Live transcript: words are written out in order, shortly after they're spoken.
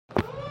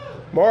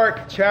Mark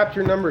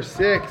chapter number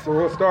 6, and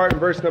we'll start in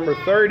verse number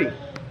 30. It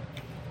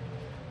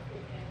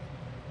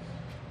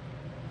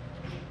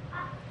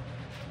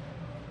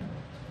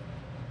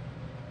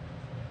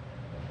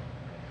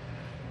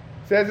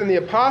says, "And the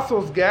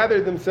apostles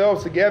gathered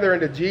themselves together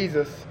unto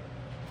Jesus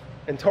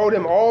and told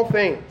him all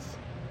things,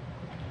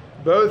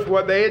 both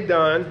what they had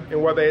done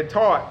and what they had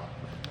taught.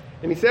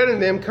 And he said unto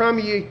them, Come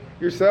ye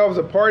yourselves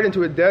apart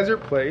into a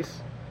desert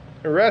place,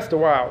 and rest a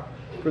while.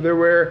 For there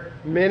were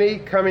many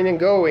coming and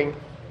going,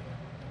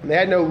 and they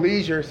had no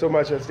leisure so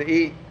much as to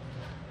eat.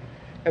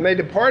 And they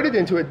departed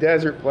into a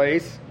desert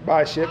place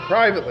by ship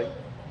privately.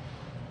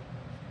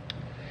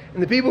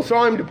 And the people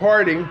saw him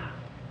departing,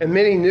 and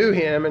many knew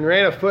him, and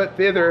ran afoot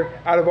thither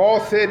out of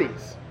all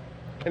cities,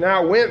 and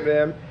outwent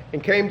them,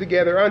 and came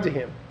together unto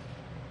him.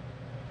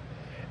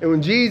 And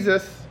when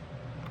Jesus,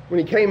 when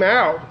he came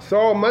out,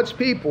 saw much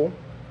people,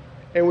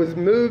 and was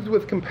moved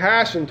with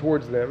compassion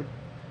towards them,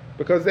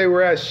 because they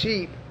were as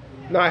sheep,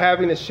 not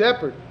having a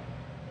shepherd.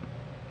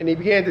 And he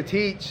began to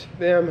teach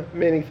them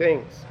many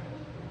things.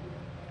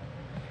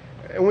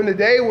 And when the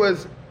day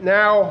was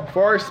now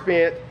far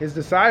spent, his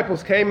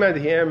disciples came unto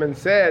him and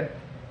said,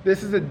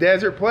 This is a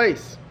desert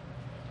place,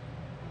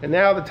 and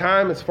now the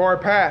time is far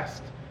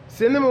past.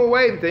 Send them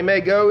away that they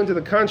may go into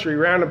the country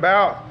round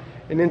about,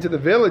 and into the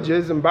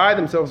villages, and buy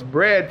themselves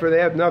bread, for they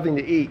have nothing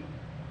to eat.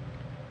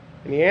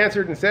 And he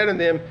answered and said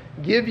unto them,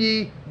 Give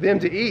ye them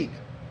to eat.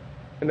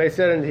 And they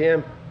said unto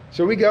him,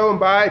 Shall we go and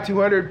buy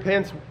 200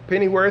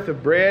 pennyworth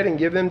of bread and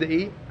give them to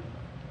eat?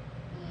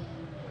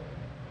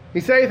 He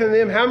saith unto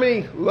them, How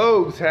many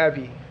loaves have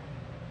ye?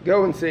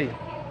 Go and see.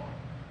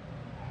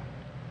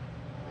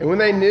 And when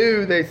they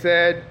knew, they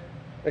say,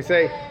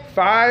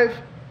 5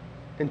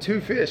 and 2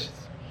 fishes.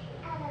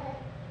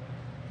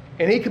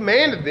 And he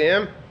commanded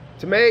them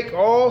to make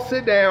all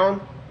sit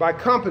down by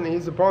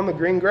companies upon the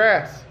green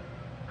grass.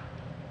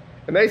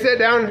 And they sat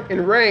down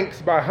in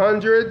ranks by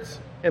hundreds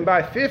and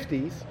by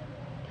 50s.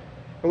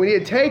 And when he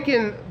had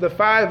taken the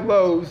 5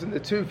 loaves and the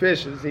 2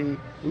 fishes, he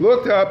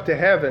looked up to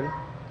heaven,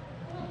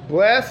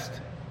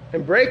 blessed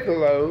and brake the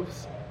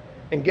loaves,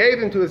 and gave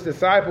them to his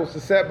disciples to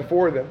set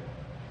before them.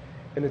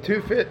 And the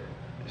 2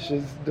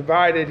 fishes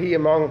divided he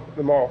among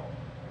them all.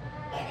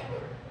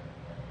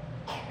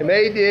 And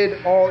they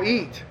did all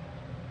eat,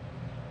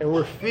 and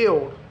were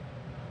filled.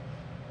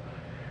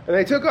 And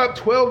they took up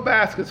 12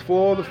 baskets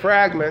full of the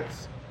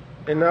fragments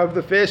and of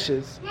the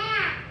fishes.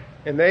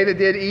 And they that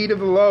did eat of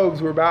the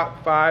loaves were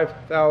about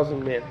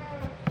 5,000 men.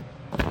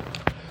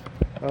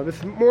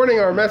 This morning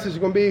our message is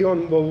going to be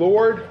on the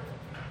Lord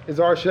is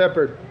our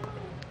shepherd.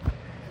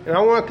 And I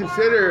want to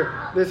consider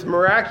this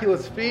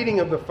miraculous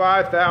feeding of the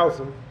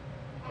 5,000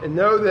 and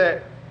know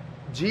that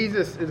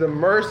Jesus is a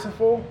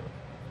merciful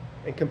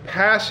and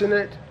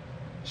compassionate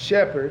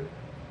shepherd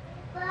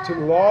to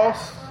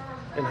lost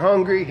and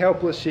hungry,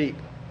 helpless sheep.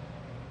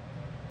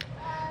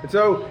 And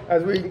so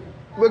as we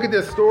look at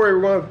this story,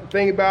 we're going to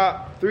think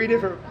about 3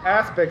 different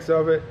aspects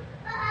of it.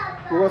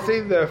 We're going to see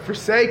the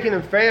forsaken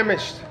and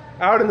famished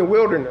out in the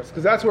wilderness,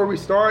 because that's where we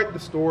start the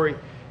story.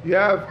 You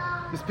have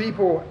these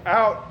people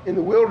out in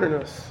the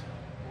wilderness,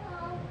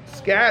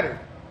 scattered.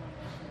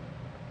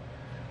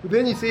 But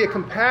then you see a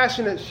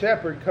compassionate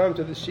shepherd come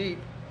to the sheep.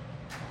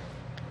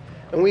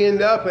 And we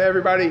end up with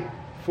everybody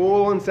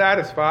full and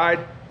satisfied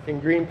in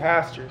green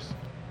pastures.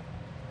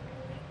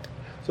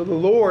 So the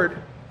Lord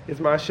is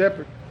my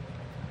shepherd.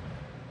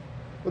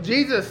 Well,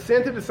 Jesus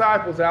sent the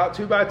disciples out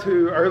 2 by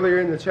 2 earlier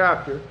in the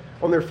chapter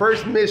on their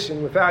first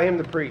mission without him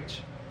to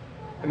preach.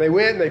 And they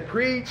went and they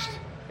preached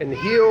and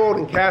healed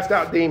and cast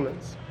out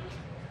demons.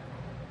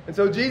 And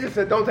so Jesus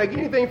said, don't take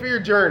anything for your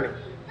journey.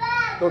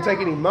 Don't take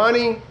any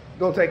money.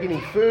 Don't take any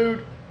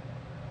food.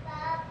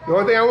 The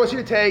only thing I want you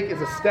to take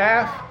is a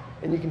staff,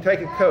 and you can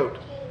take a coat.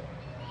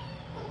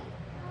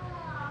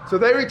 So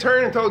they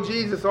returned and told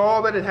Jesus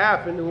all that had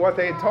happened and what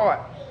they had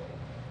taught.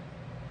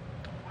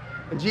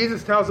 And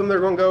Jesus tells them they're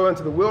going to go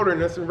into the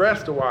wilderness and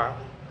rest a while.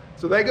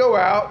 So they go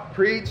out,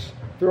 preach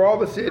through all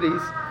the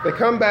cities. They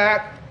come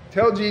back,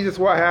 tell Jesus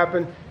what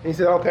happened. And he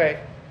said, okay,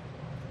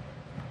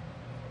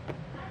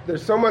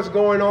 there's so much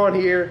going on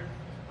here.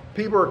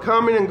 People are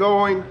coming and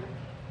going.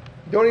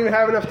 You don't even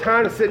have enough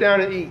time to sit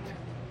down and eat.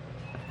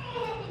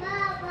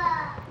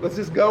 Let's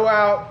just go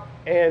out,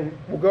 and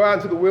we'll go out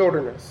into the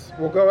wilderness.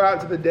 We'll go out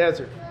into the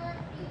desert.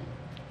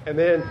 And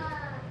then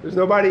there's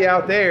nobody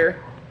out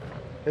there,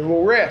 and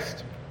we'll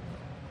rest.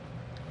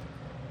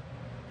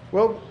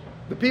 Well,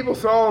 the people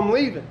saw him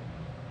leaving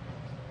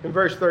in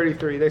verse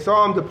 33. They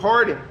saw him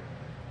departing.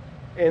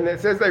 And it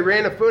says they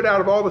ran afoot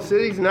out of all the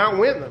cities and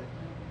outwent them.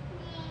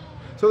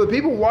 So the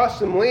people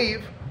watched him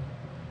leave,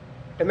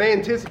 and they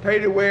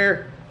anticipated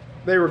where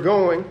they were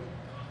going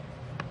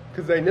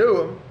because they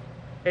knew him,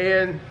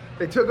 and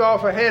they took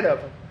off ahead of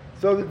him.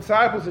 So the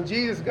disciples and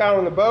Jesus got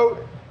on the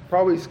boat,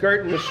 probably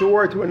skirting the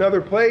shore to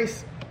another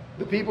place.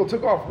 The people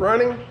took off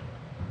running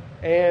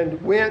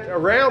and went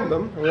around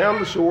them, around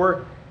the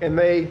shore, and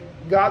they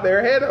got there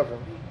ahead of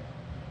them.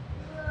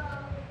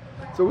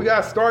 So we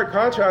got a stark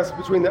contrast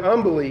between the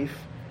unbelief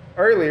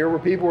earlier where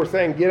people were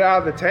saying, get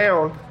out of the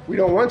town, we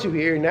don't want you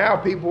here. Now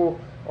these people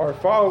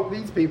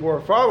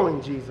are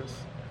following Jesus.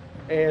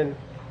 And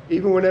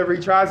even whenever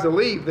he tries to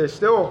leave, they're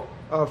still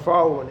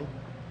following him.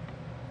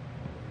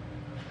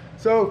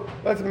 So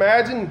let's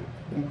imagine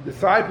the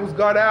disciples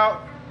got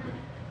out,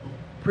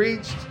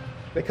 preached,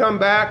 they come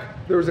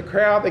back, there was a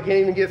crowd, they can't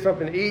even get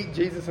something to eat.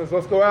 Jesus says,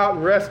 let's go out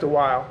and rest a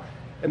while.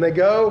 And they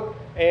go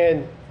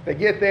and they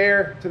get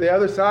there to the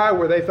other side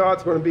where they thought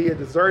it's going to be a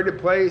deserted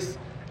place.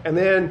 And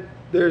then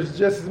there's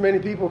just as many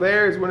people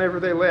there as whenever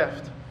they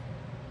left.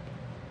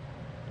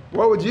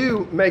 What would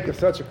you make of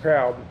such a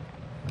crowd?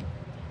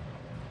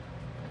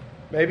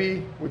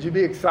 Maybe would you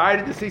be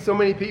excited to see so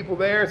many people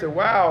there and say,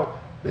 wow,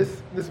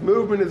 this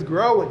movement is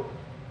growing.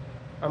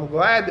 I'm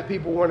glad that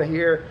people want to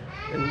hear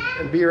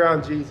and be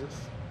around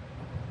Jesus.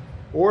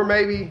 Or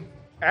maybe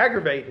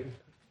aggravated.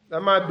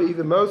 That might be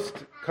the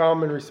most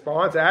common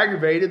response.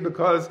 Aggravated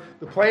because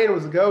the plan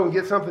was to go and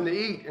get something to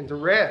eat and to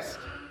rest.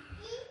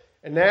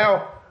 And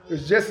now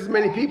there's just as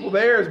many people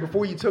there as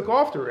before you took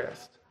off to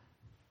rest.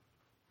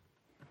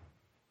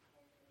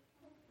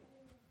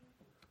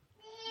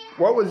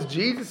 What was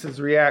Jesus'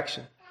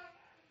 reaction?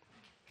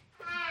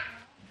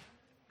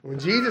 When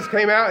Jesus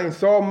came out and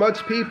saw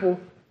much people,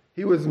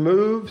 he was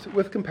moved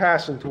with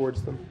compassion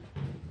towards them.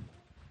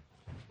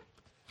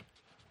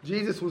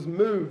 Jesus was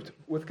moved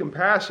with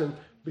compassion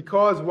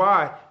because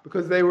why?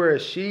 Because they were a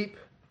sheep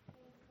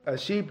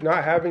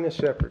not having a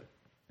shepherd.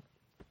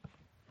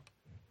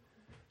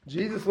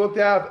 Jesus looked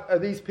out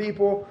at these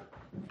people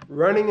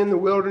running in the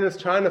wilderness,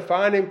 trying to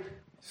find him,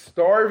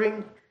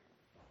 starving,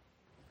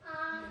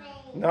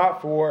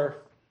 not for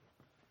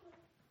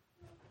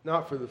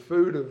the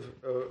food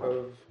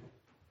of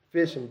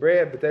fish and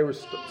bread, but they were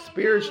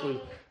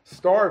spiritually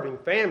starving,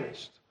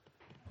 famished.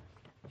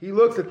 He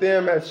looks at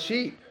them as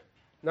sheep,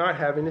 not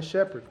having a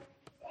shepherd.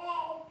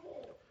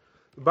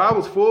 The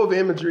Bible's full of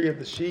imagery of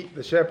the sheep,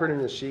 the shepherd and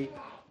the sheep.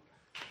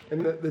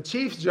 And the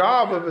chief's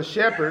job of a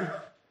shepherd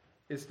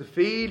is to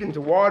feed and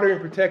to water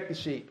and protect the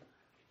sheep.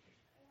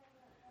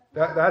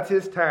 That's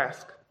his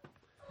task.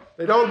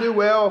 They don't do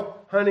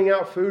well hunting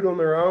out food on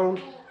their own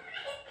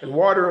and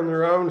water on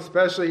their own,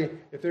 especially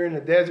if they're in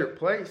a desert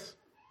place.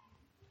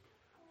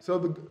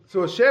 So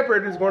a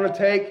shepherd is going to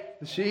take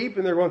the sheep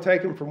and they're going to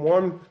take them from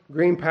one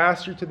green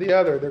pasture to the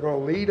other. They're going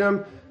to lead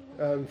them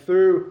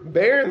through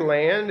barren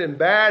land and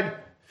bad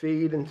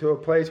feed into a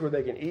place where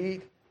they can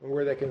eat and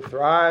where they can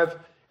thrive.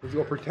 He's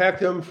going to protect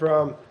them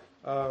from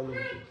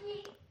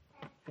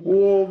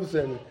wolves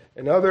and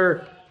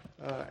other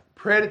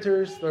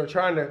predators that are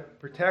trying to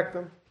protect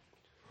them.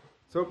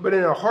 But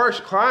in a harsh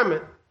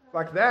climate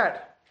like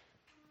that,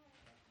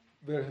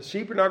 the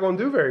sheep are not going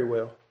to do very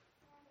well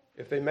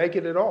if they make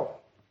it at all.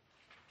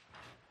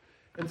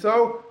 And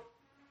so,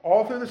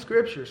 all through the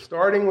scriptures,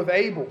 starting with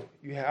Abel,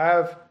 you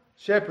have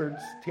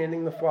shepherds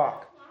tending the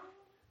flock,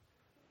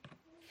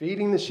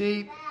 feeding the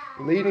sheep,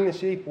 leading the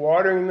sheep,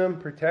 watering them,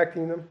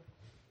 protecting them.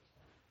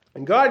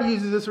 And God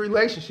uses this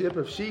relationship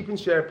of sheep and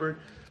shepherd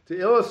to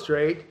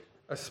illustrate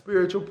a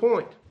spiritual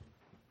point.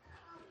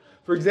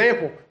 For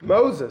example,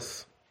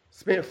 Moses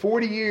spent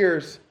 40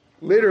 years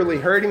literally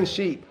herding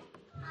sheep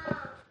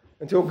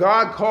until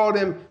God called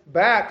him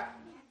back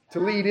to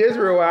lead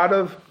Israel out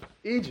of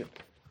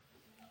Egypt.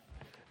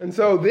 And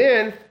so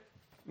then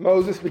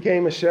Moses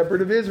became a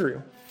shepherd of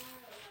Israel.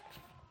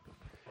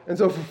 And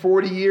so for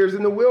 40 years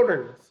in the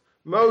wilderness,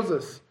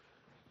 Moses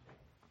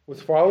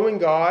was following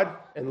God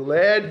and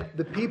led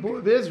the people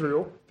of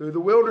Israel through the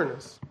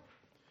wilderness.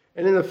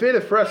 And in a fit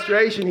of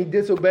frustration, he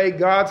disobeyed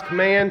God's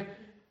command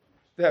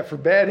that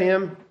forbade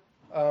him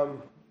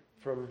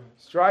from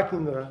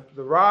striking the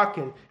rock.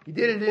 And he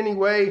did it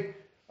anyway,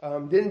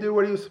 didn't do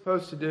what he was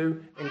supposed to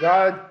do. And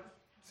God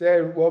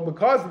said, well,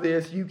 because of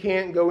this, you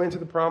can't go into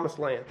the promised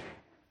land.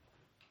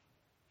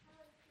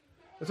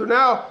 And so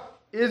now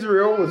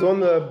Israel was on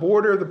the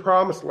border of the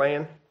promised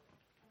land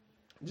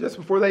just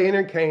before they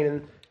entered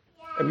Canaan.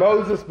 And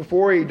Moses,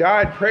 before he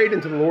died, prayed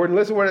unto the Lord. And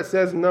listen to what it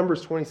says in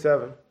Numbers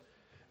 27.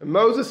 And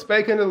Moses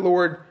spake unto the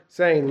Lord,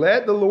 saying,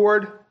 let the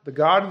Lord, the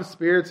God of the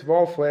spirits of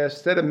all flesh,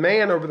 set a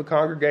man over the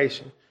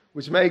congregation,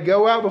 which may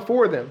go out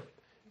before them,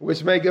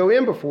 which may go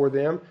in before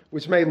them,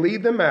 which may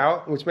lead them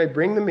out, which may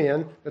bring them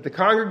in, that the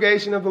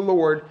congregation of the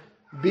Lord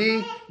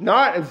be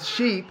not as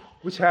sheep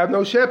which have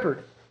no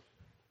shepherd.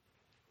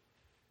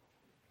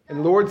 And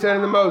the Lord said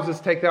unto Moses,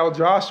 take thou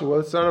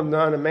Joshua, the son of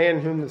Nun, a man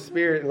in whom the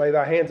Spirit, and lay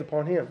thy hands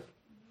upon him.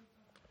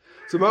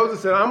 So Moses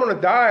said, I'm going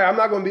to die. I'm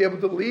not going to be able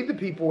to lead the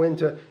people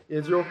into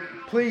Israel.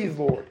 Please,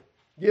 Lord,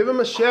 give them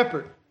a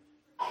shepherd.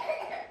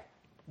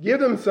 Give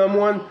them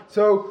someone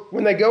so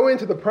when they go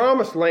into the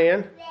promised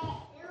land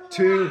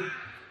to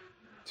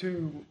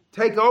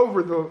take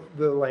over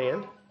the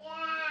land,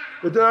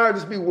 but they're not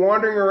just be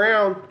wandering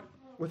around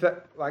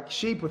like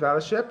sheep without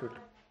a shepherd.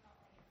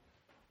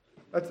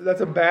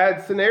 That's a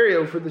bad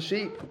scenario for the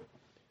sheep.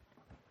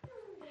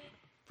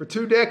 For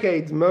 2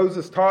 decades,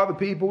 Moses taught the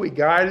people. He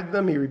guided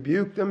them. He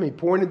rebuked them. He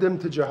pointed them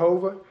to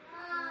Jehovah.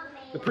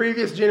 The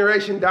previous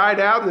generation died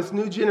out, and this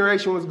new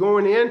generation was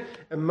going in,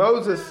 and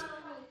Moses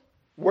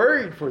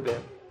worried for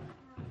them.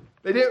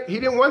 He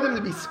didn't want them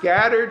to be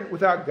scattered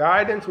without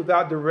guidance,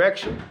 without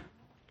direction.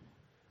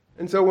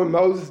 And so when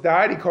Moses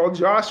died, he called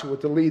Joshua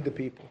to lead the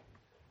people.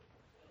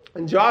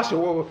 And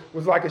Joshua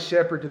was like a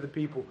shepherd to the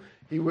people.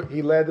 He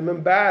led them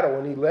in battle,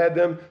 and he led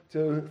them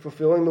to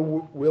fulfilling the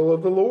will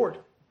of the Lord.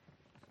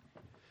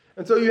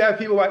 And so you have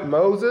people like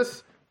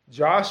Moses,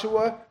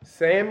 Joshua,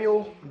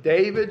 Samuel,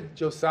 David,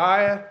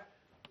 Josiah,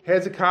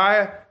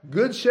 Hezekiah,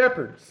 good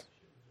shepherds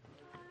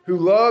who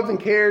loved and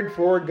cared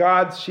for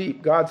God's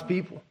sheep, God's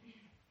people,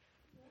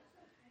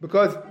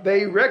 because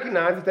they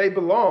recognized that they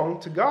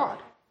belonged to God.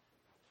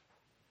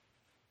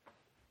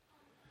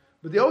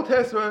 But the Old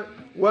Testament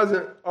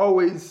wasn't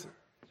always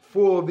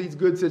full of these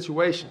good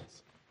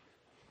situations.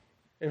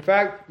 In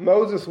fact,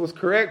 Moses was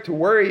correct to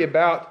worry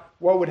about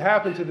what would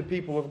happen to the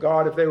people of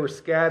God if they were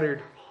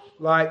scattered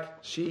like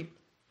sheep.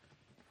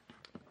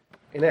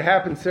 And it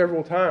happened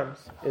several times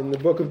in the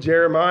book of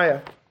Jeremiah,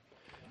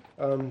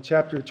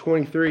 chapter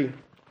 23.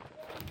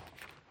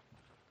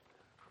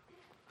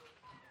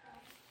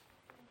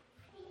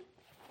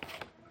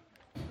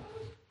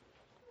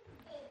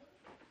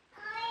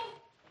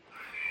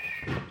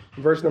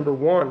 Verse number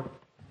 1.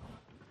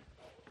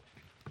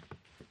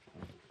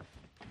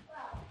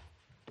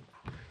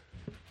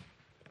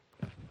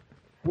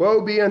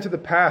 Woe be unto the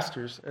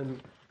pastors.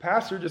 And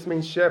pastor just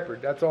means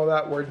shepherd. That's all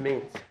that word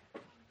means.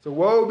 So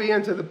woe be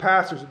unto the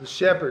pastors, or the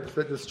shepherds,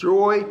 that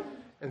destroy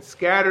and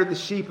scatter the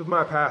sheep of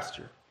my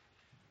pasture.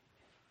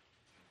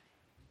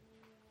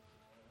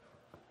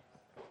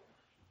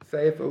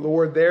 Saith the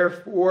Lord,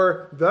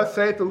 therefore, thus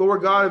saith the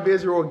Lord God of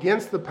Israel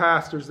against the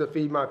pastors that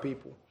feed my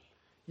people.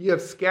 Ye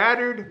have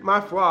scattered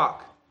my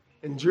flock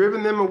and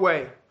driven them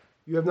away.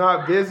 You have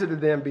not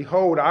visited them.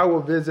 Behold, I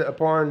will visit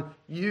upon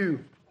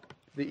you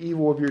the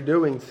evil of your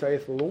doings,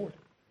 saith the Lord.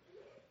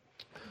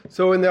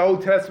 So in the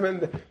Old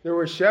Testament, there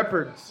were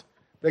shepherds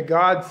that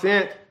God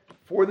sent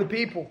for the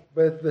people,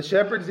 but the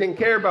shepherds didn't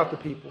care about the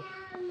people.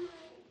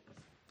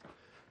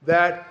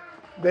 That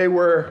they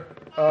were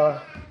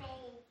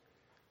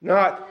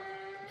not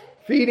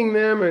feeding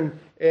them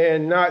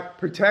and not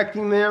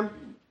protecting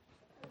them,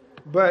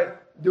 but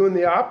doing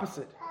the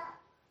opposite.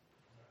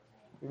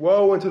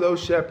 Woe unto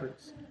those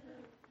shepherds.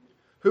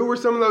 Who were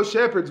some of those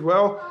shepherds?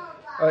 Well,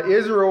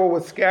 Israel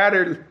was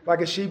scattered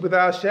like a sheep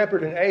without a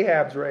shepherd in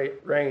Ahab's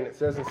reign, it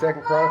says in 2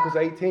 Chronicles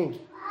 18.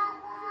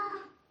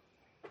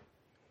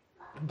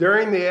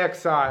 During the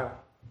exile,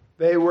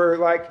 they were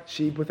like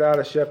sheep without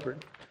a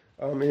shepherd.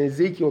 In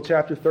Ezekiel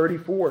chapter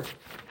 34,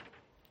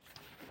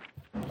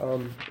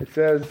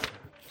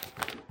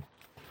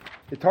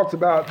 it talks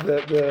about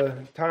the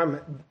time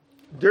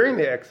during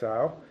the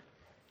exile.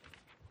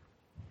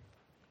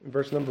 In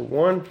verse number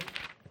 1,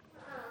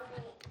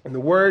 and the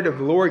word of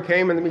the Lord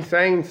came unto me,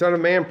 saying, Son of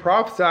man,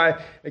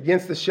 prophesy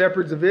against the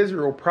shepherds of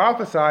Israel.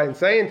 Prophesy and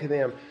say unto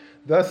them,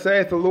 Thus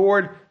saith the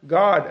Lord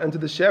God unto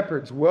the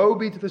shepherds, Woe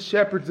be to the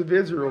shepherds of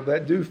Israel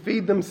that do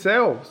feed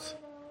themselves.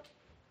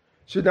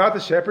 Should not the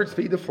shepherds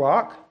feed the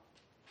flock?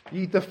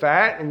 You eat the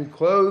fat, and you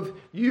clothe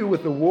you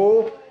with the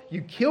wool.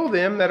 You kill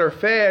them that are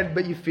fed,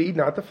 but you feed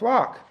not the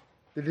flock.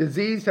 The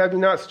diseased have you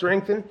not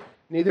strengthened,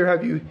 neither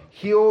have you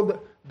healed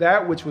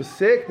that which was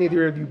sick,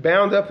 neither have you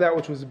bound up that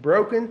which was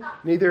broken,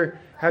 neither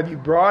have you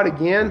brought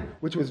again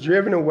which was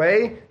driven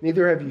away,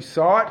 neither have you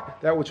sought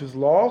that which was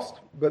lost,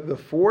 but the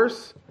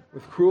force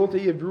with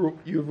cruelty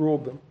you have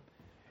ruled them.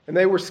 And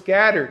they were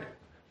scattered,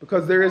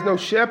 because there is no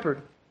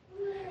shepherd.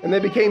 And they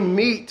became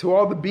meat to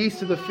all the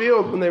beasts of the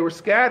field when they were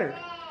scattered.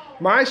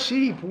 My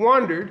sheep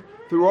wandered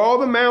through all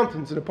the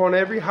mountains and upon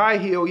every high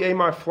hill. Yea,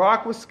 my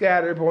flock was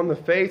scattered upon the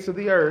face of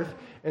the earth,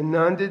 and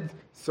none did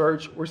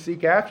search or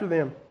seek after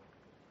them.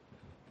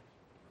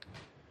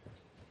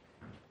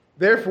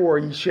 Therefore,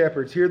 ye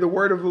shepherds, hear the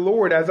word of the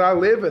Lord. As I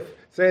liveth,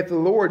 saith the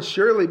Lord,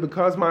 surely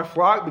because my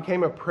flock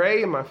became a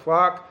prey, and my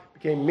flock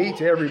became meat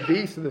to every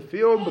beast of the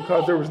field,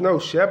 because there was no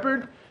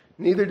shepherd,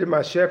 neither did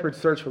my shepherds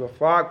search for the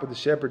flock, but the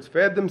shepherds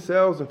fed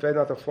themselves and fed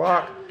not the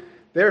flock.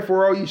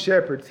 Therefore, O ye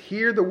shepherds,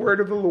 hear the word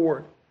of the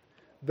Lord.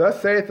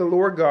 Thus saith the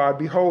Lord God,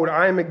 Behold,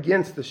 I am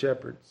against the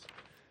shepherds,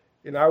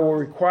 and I will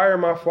require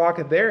my flock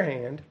at their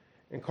hand,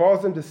 and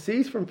cause them to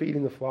cease from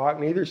feeding the flock.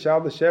 Neither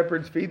shall the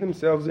shepherds feed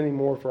themselves any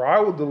more, for I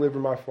will deliver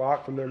my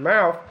flock from their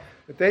mouth,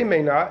 that they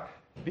may not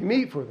be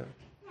meat for them.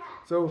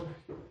 So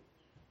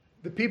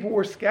the people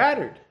were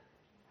scattered.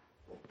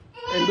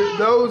 And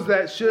those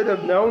that should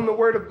have known the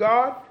word of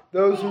God,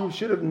 those who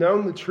should have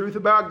known the truth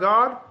about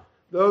God,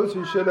 those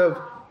who should have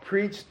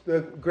preached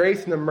the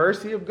grace and the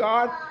mercy of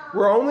God,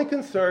 were only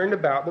concerned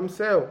about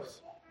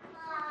themselves.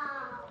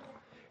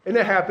 And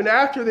it happened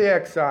after the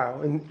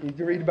exile. And you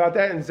can read about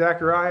that in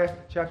Zechariah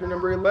chapter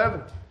number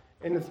 11.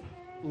 And it's,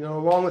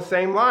 along the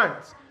same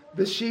lines.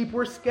 The sheep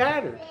were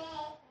scattered.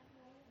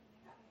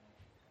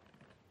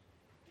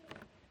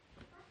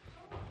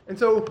 And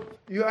so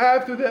you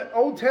have through the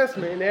Old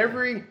Testament, in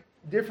every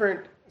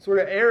different sort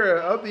of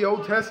era of the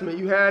Old Testament,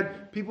 you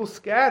had people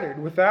scattered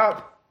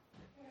without,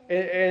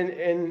 and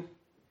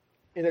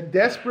in a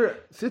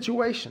desperate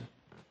situation.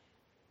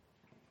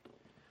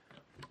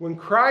 when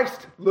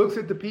Christ looks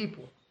at the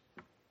people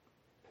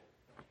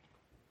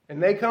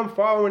and they come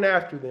following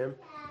after them,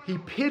 he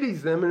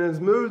pities them and is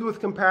moved with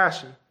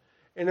compassion.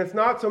 And it's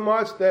not so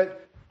much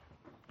that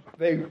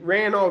they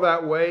ran all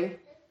that way,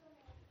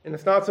 and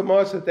it's not so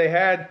much that they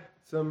had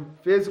some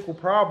physical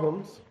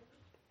problems,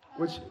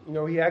 which,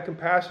 he had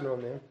compassion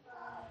on them.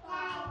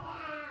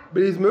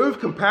 But he's moved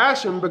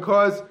compassion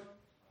because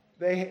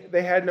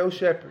they had no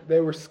shepherd. They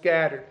were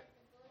scattered.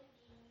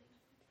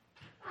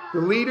 The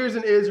leaders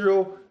in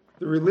Israel,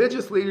 the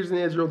religious leaders in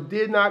Israel,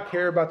 did not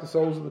care about the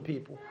souls of the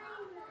people.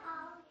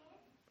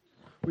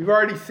 We've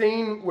already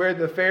seen where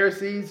the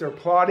Pharisees are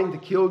plotting to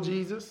kill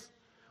Jesus.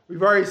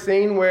 We've already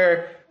seen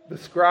where the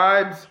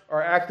scribes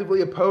are actively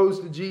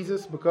opposed to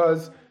Jesus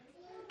because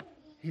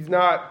he's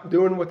not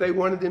doing what they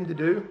wanted him to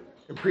do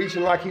and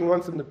preaching like he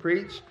wants them to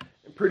preach.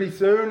 And pretty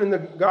soon in the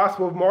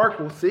Gospel of Mark,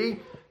 we'll see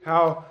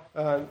how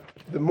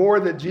the more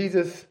that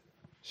Jesus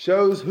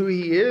shows who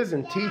he is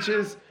and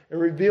teaches and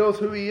reveals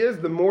who he is,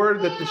 the more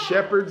that the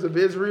shepherds of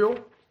Israel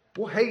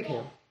will hate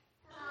him.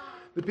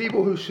 The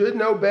people who should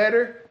know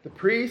better, the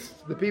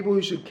priests, the people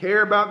who should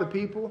care about the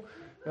people,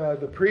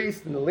 the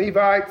priests and the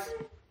Levites,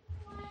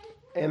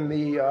 and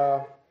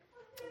the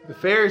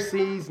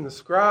Pharisees and the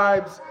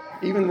scribes,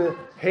 even the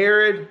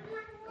Herod.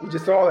 We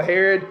just saw the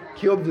Herod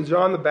killed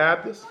John the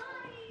Baptist.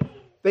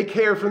 They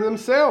care for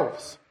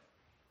themselves.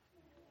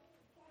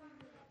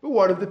 But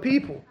what of the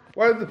people?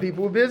 What of the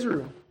people of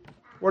Israel?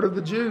 What of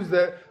the Jews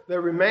that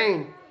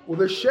remain? Well,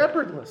 they're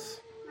shepherdless.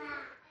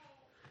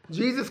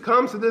 Jesus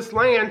comes to this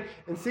land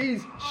and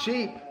sees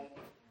sheep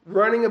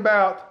running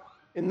about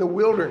in the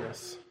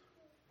wilderness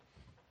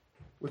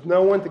with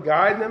no one to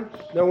guide them,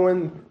 no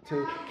one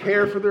to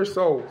care for their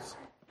souls.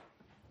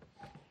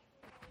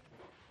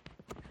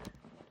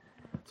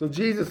 So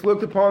Jesus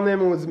looked upon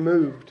them and was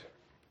moved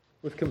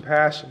with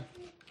compassion.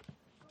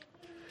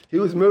 He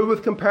was moved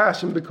with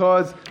compassion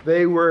because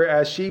they were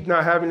as sheep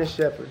not having a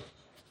shepherd.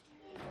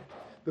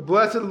 The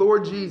blessed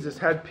Lord Jesus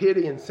had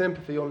pity and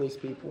sympathy on these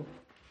people.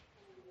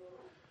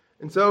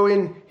 And so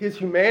in his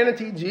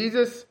humanity,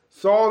 Jesus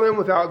saw them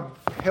without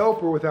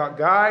help or without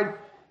guide,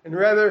 and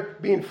rather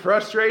being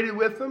frustrated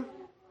with them,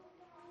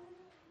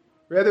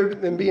 rather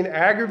than being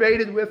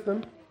aggravated with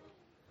them,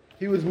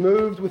 he was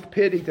moved with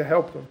pity to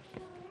help them.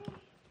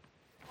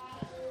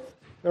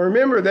 Now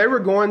remember, they were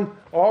going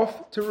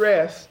off to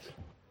rest,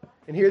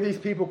 and here these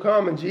people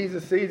come, and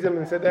Jesus sees them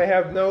and said they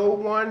have no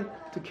one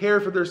to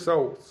care for their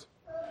souls.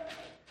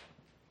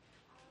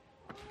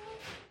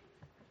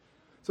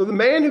 So the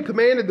man who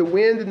commanded the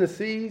wind and the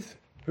seas,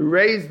 who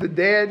raised the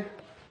dead,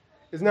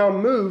 is now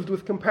moved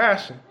with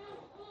compassion.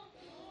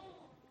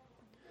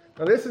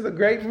 Now this is a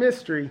great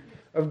mystery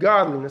of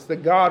godliness, that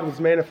God was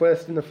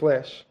manifest in the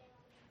flesh.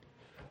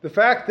 The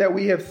fact that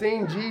we have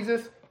seen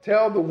Jesus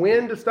tell the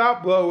wind to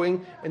stop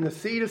blowing and the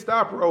sea to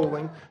stop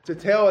rolling, to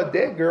tell a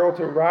dead girl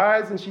to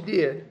rise, and she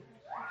did,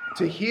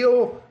 to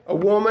heal a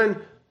woman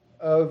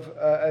of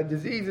a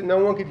disease that no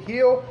one could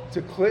heal,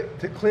 to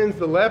cleanse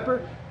the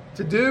leper,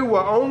 to do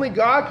what only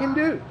God can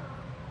do,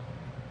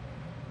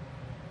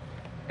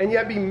 and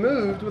yet be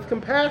moved with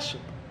compassion.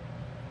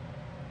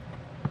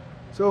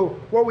 So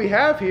what we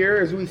have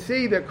here is we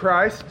see that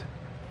Christ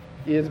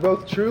is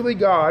both truly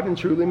God and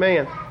truly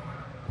man.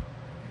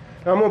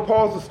 Now I'm going to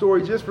pause the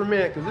story just for a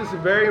minute because this is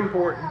very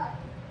important,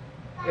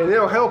 and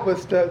it'll help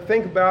us to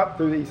think about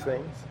through these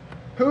things.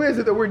 Who is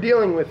it that we're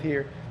dealing with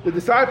here? The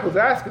disciples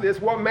ask this,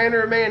 what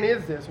manner of man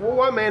is this? Well,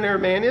 what manner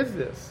of man is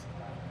this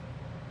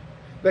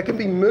that can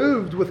be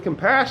moved with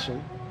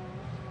compassion,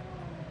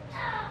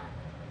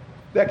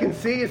 that can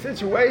see a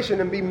situation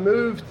and be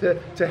moved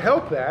to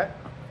help that,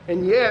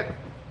 and yet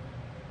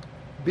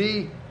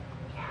be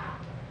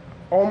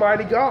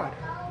Almighty God?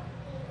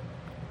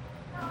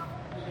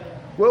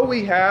 Well,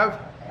 we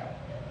have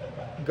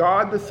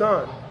God the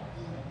Son,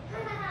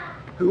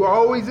 who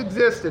always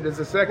existed as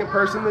the second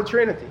person of the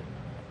Trinity.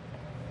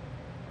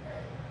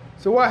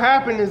 So what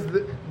happened is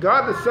that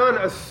God the Son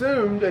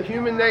assumed a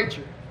human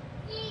nature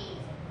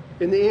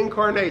in the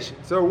incarnation.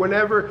 So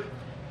whenever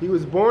he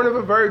was born of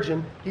a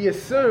virgin, he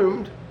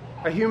assumed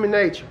a human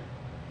nature.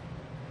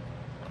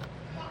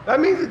 That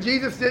means that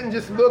Jesus didn't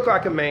just look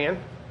like a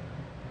man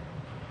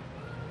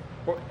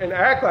and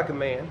act like a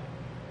man,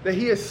 that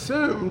he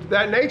assumed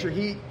that nature.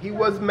 He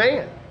was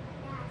man.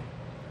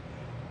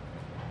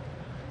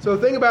 So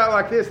think about it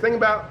like this. Think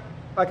about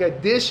like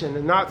addition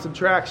and not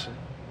subtraction.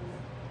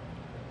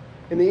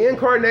 In the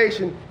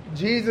incarnation,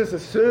 Jesus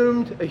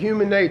assumed a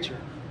human nature.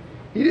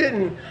 He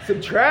didn't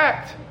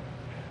subtract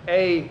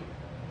a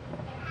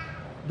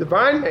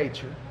divine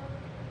nature,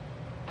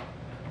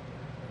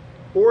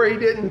 or he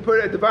didn't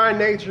put a divine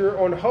nature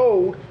on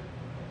hold,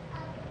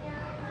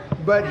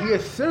 but he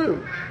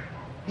assumed.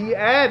 He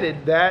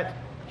added that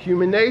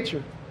human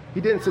nature.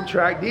 He didn't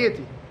subtract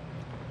deity.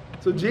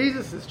 So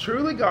Jesus is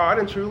truly God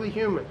and truly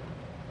human.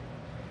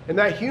 And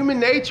that human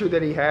nature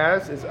that he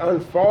has is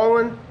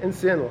unfallen and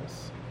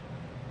sinless.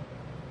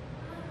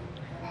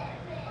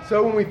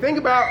 So when we think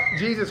about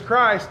Jesus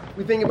Christ,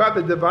 we think about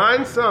the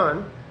divine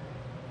Son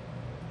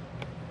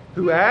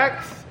who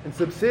acts and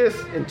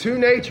subsists in two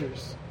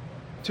natures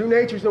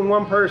in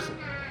one person.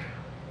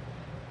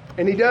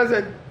 And he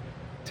doesn't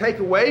take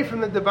away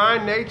from the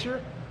divine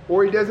nature,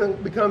 or he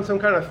doesn't become some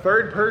kind of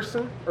third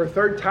person or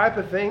third type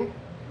of thing.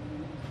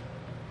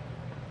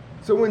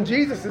 So when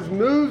Jesus is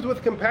moved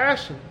with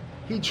compassion,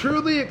 he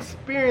truly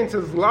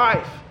experiences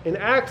life and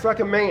acts like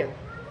a man,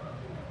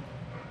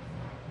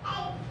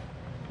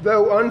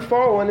 though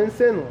unfallen and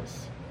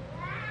sinless.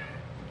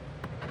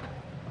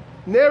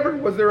 Never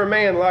was there a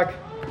man like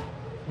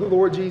the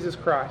Lord Jesus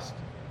Christ.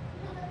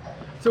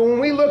 So when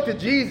we look to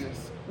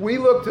Jesus, we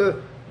look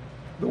to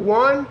the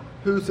one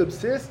who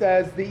subsists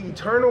as the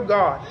eternal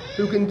God,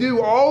 who can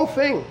do all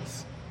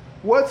things,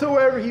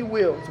 whatsoever he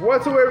wills,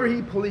 whatsoever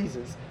he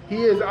pleases.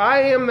 He is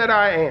I am that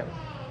I am.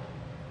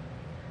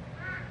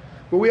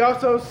 But we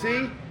also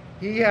see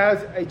he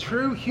has a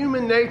true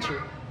human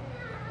nature,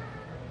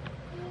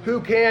 who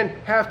can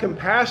have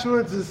compassion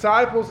with his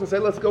disciples and say,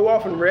 let's go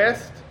off and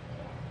rest.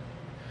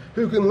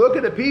 Who can look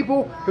at the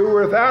people who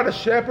are without a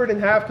shepherd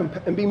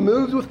and be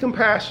moved with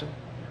compassion.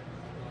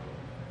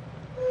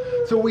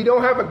 So we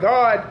don't have a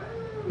God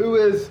who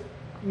is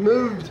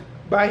moved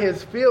by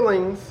his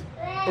feelings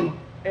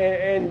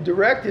and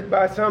directed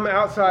by some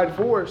outside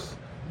force,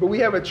 but we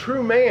have a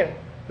true man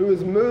who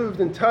is moved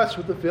and touched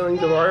with the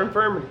feelings of our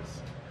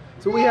infirmities.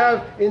 So we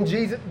have in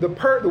Jesus, the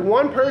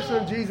one person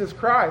of Jesus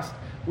Christ,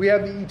 we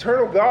have the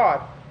eternal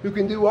God who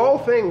can do all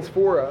things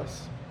for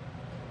us,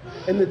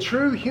 and the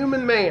true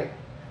human man,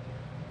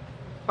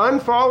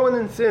 unfallen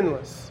and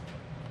sinless,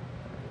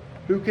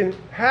 who can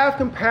have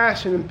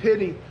compassion and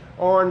pity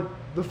on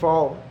the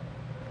fallen.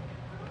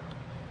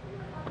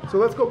 So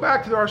let's go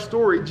back to our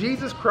story.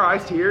 Jesus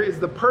Christ here is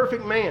the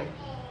perfect man.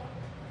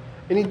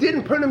 And he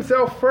didn't put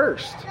himself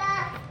first.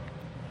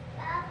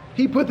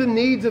 He put the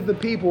needs of the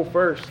people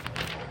first.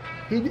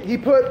 He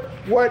put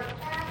what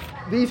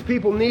these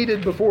people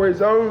needed before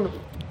his own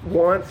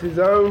wants, his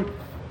own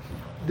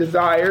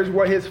desires,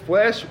 what his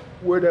flesh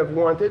would have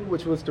wanted,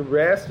 which was to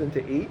rest and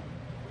to eat.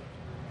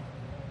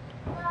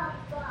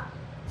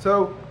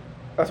 So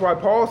that's why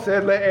Paul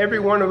said, let every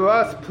one of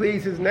us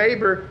please his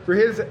neighbor for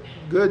his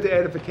good to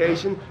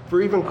edification,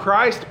 for even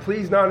Christ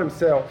pleased not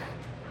himself.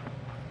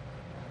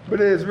 But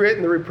it is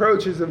written, the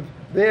reproaches of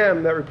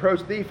them that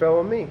reproach thee fell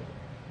on me.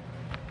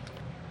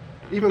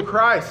 Even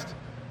Christ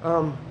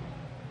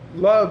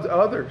loved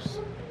others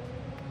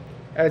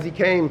as he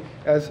came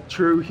as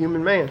true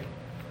human man.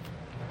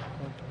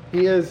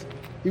 He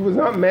was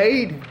not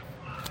made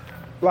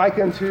like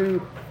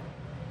unto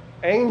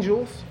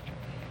angels.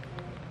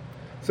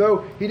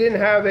 So he didn't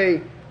have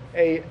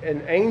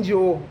an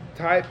angel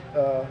type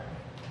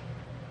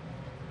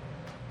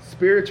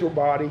spiritual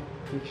body,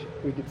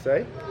 we could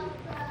say.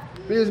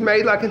 But he was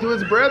made like unto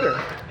his brethren,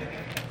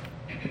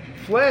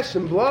 flesh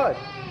and blood.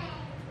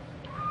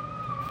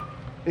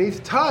 And he's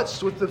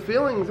touched with the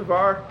feelings of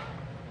our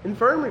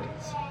infirmities.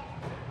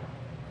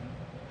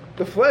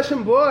 The flesh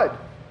and blood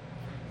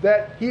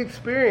that he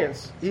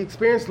experienced. He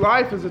experienced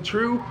life as a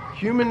true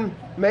human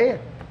man.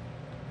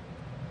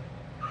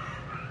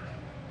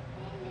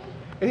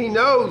 And he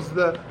knows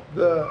the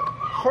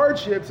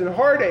hardships and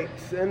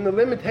heartaches and the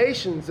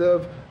limitations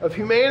of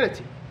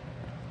humanity.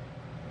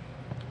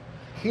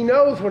 He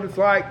knows what it's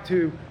like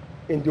to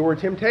endure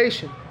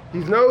temptation. He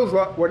knows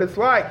what it's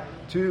like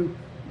to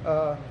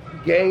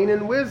gain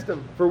in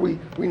wisdom. For we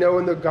know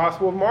in the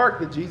Gospel of Mark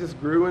that Jesus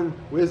grew in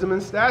wisdom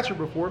and stature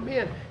before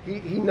men.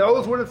 He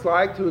knows what it's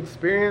like to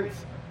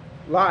experience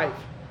life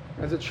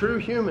as a true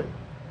human.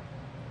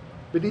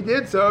 But he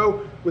did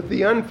so with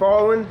the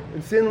unfallen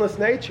and sinless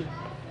nature.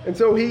 And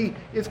so he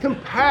is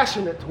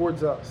compassionate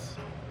towards us.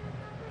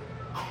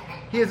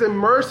 He is a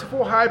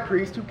merciful high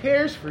priest who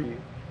cares for you.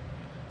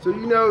 So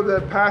you know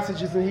the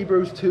passages in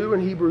Hebrews 2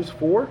 and Hebrews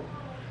 4,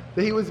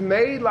 that he was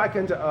made like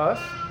unto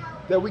us,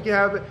 that we can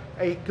have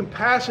a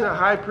compassionate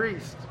high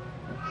priest.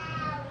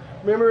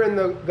 Remember in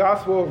the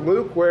Gospel of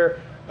Luke where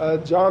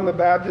John the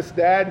Baptist's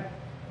dad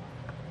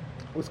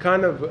was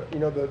kind of,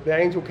 the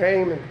angel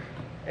came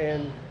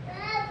and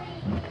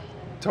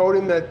told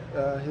him that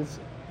his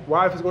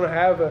wife is going to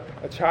have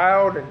a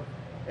child,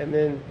 and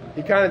then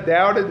he kind of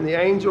doubted, and the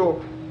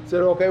angel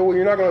said, okay, well,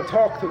 you're not going to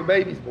talk till the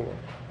baby's born.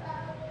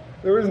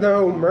 There was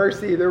no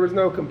mercy, there was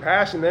no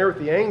compassion there with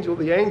the angel.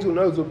 The angel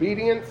knows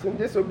obedience and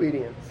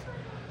disobedience.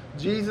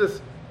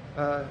 Jesus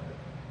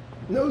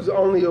knows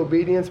only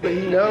obedience, but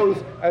he knows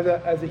as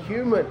a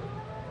human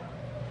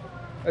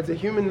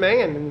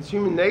man in his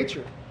human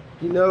nature,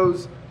 he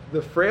knows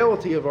the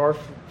frailty of our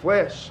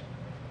flesh.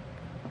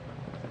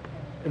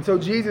 And so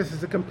Jesus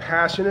is a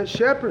compassionate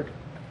shepherd,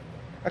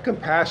 a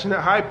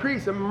compassionate high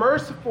priest, a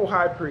merciful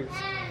high priest.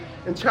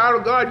 And child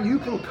of God, you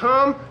can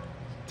come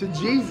to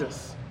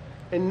Jesus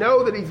and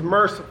know that he's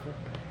merciful,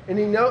 and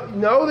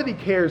know that he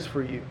cares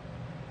for you,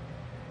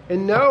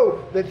 and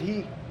know that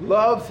he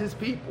loves his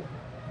people,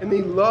 and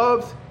he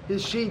loves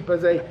his sheep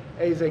as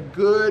a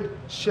good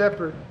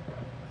shepherd.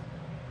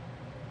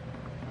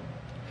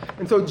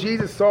 And so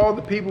Jesus saw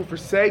the people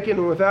forsaken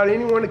and without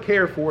anyone to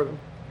care for them,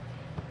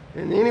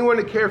 and anyone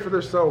to care for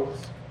their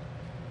souls.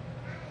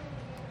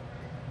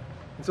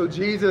 And so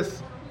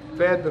Jesus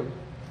fed them.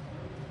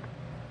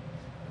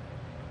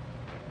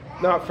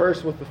 Not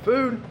first with the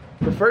food,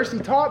 but first he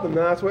taught them, and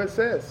that's what it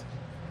says.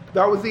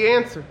 That was the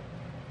answer.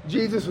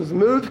 Jesus was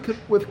moved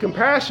with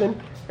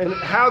compassion, and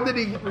how did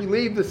he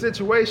relieve the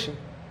situation?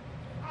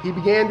 He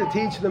began to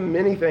teach them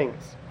many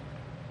things.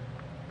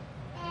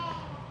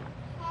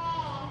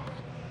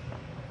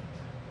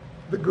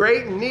 The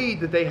great need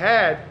that they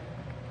had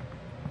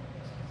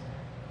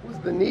was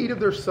the need of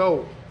their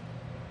soul.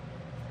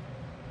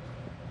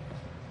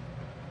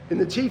 In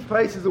the chief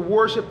places of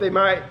worship, they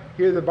might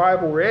hear the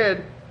Bible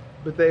read,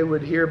 but they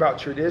would hear about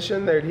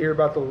tradition, they'd hear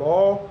about the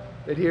law,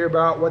 they'd hear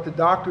about what the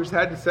doctors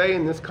had to say,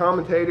 and this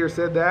commentator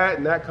said that,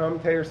 and that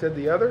commentator said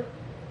the other.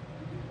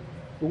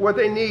 But what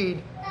they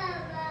need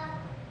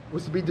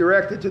was to be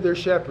directed to their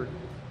shepherd.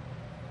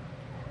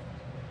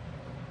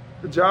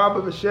 The job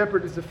of a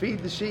shepherd is to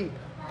feed the sheep,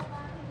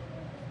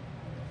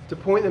 to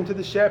point them to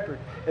the shepherd.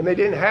 And they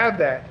didn't have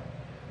that.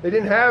 They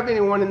didn't have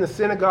anyone in the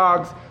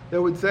synagogues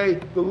that would say,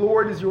 "The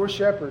Lord is your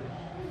shepherd.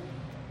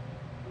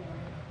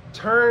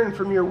 Turn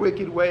from your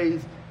wicked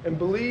ways and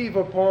believe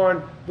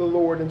upon the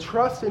Lord and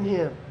trust in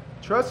Him.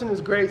 Trust in His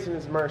grace and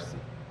His mercy."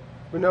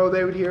 But no,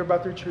 they would hear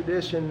about their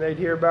tradition. They'd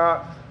hear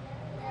about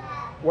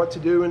what to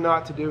do and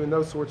not to do and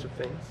those sorts of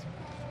things.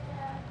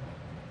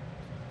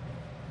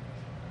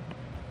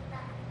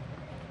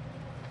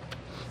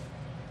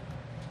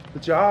 The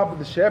job of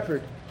the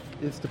shepherd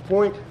is to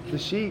point the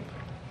sheep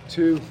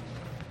to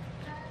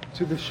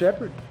the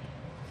shepherd.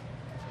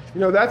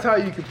 You know, that's how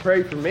you could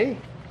pray for me.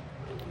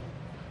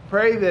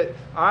 Pray that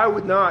I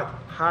would not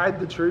hide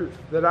the truth,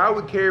 that I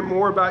would care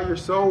more about your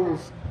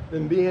souls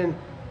than being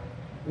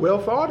well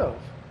thought of.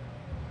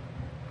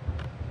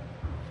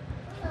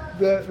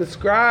 The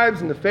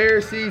scribes and the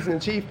Pharisees and the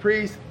chief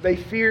priests, they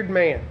feared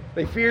man.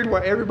 They feared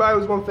what everybody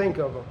was going to think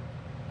of them.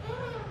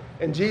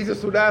 And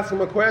Jesus would ask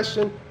them a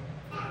question.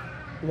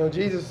 You know,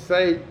 Jesus would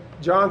say,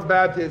 John's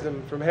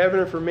baptism from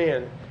heaven or from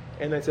men.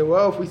 And they said,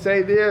 well, if we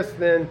say this,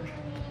 then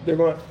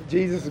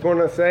Jesus is going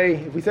to say,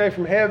 if we say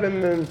from heaven,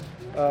 then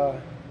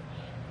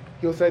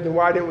he'll say, then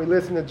why didn't we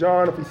listen to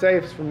John? If we say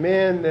it's from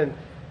men, then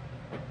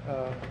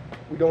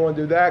we don't want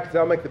to do that because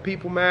that'll make the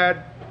people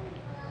mad.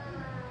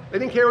 They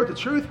didn't care what the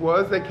truth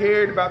was. They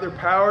cared about their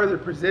power, their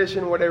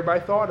position, what everybody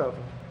thought of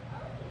them.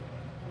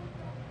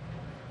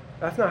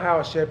 That's not how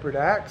a shepherd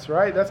acts,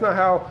 right? That's not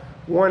how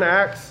one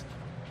acts.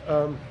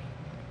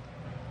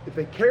 If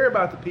they care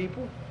about the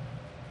people,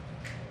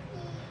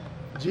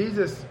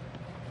 Jesus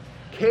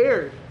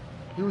cared.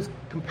 He was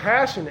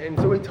compassionate, and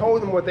so he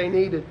told them what they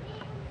needed.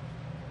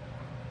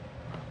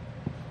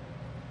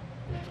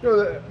 You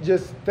know,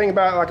 just think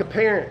about it like a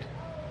parent.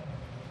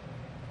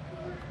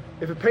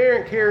 If a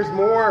parent cares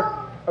more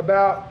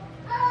about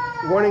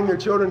wanting their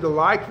children to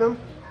like them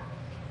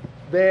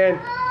than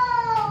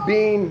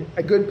being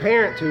a good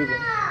parent to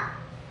them,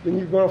 then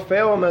you're going to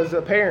fail them as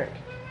a parent.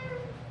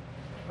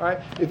 Right?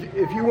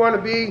 If you want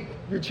to be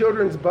your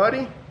children's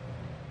buddy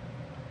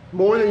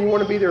more than you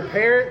want to be their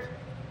parent,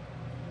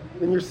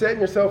 then you're setting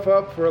yourself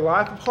up for a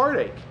life of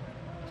heartache.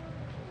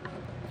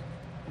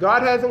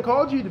 God hasn't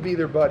called you to be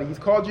their buddy. He's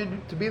called you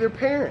to be their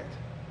parent,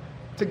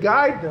 to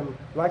guide them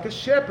like a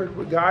shepherd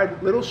would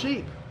guide little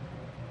sheep.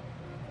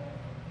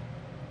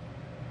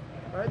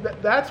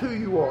 Right? That's who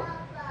you are.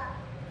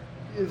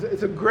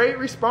 It's a great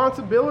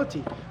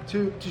responsibility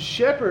to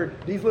shepherd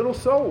these little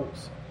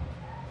souls.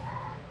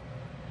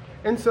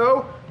 And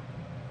so,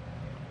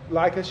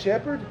 like a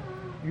shepherd,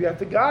 you have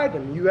to guide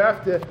them. You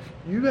have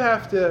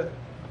to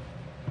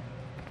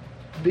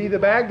be the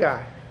bad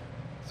guy,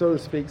 so to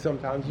speak,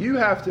 sometimes. You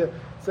have to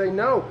say,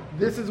 no,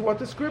 this is what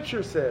the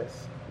Scripture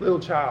says, little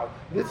child.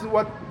 This is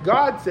what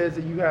God says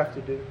that you have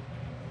to do.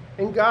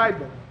 And guide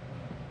them.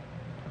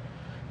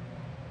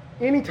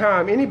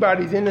 Anytime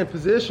anybody's in a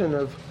position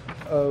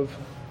of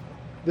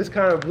this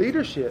kind of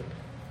leadership,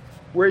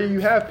 where you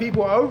have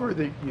people over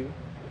you,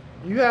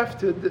 you have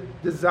to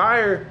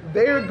desire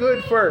their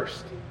good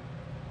first.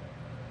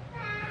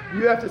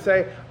 You have to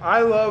say,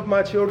 I love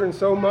my children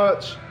so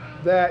much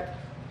that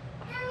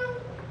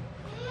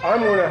I'm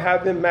going to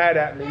have them mad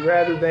at me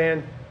rather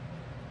than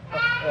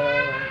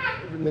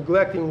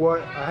neglecting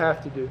what I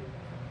have to do.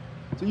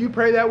 So you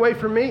pray that way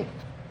for me,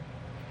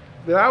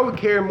 that I would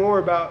care more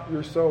about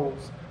your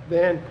souls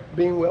than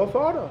being well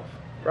thought of,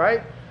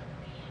 right?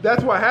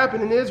 That's what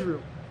happened in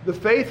Israel. The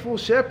faithful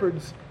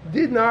shepherds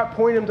did not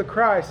point them to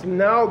Christ. And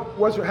now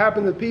what's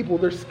happened to the people?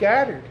 They're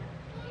scattered.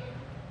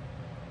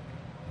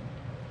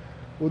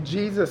 Well,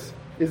 Jesus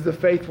is the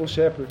faithful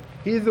shepherd.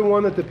 He's the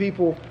one that the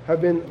people have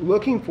been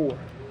looking for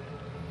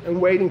and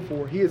waiting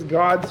for. He is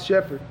God's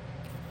shepherd.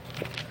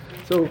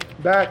 So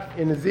back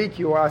in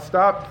Ezekiel, I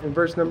stopped in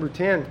verse number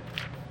 10.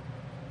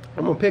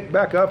 I'm going to pick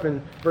back up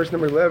in verse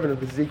number 11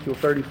 of Ezekiel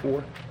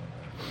 34.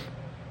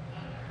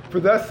 For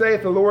thus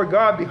saith the Lord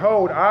God,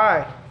 behold,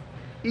 I,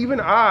 even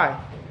I,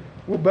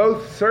 will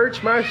both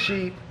search my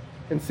sheep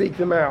and seek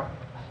them out.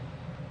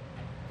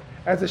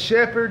 As a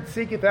shepherd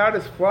seeketh out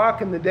his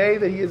flock in the day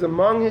that he is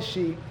among his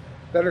sheep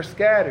that are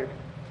scattered,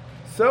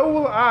 so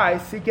will I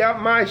seek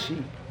out my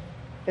sheep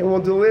and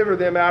will deliver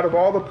them out of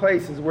all the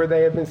places where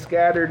they have been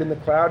scattered in the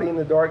cloudy and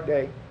the dark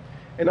day.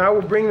 And I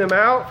will bring them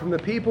out from the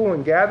people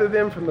and gather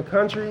them from the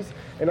countries,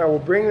 and I will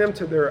bring them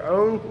to their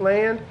own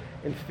land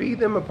and feed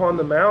them upon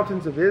the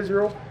mountains of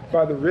Israel,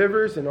 by the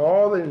rivers and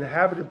all the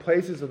inhabited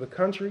places of the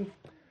country.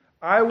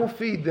 I will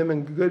feed them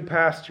in good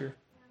pasture.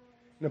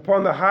 And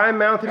upon the high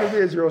mountain of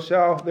Israel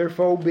shall their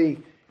fold be,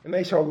 and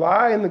they shall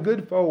lie in the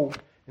good fold,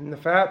 and in the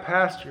fat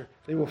pasture.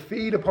 They will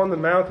feed upon the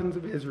mountains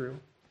of Israel.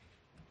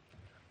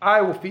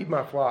 I will feed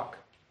my flock.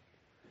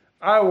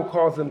 I will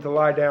cause them to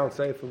lie down,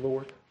 saith the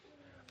Lord.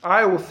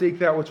 I will seek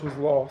that which was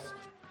lost,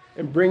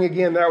 and bring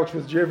again that which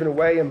was driven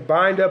away, and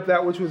bind up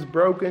that which was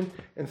broken,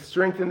 and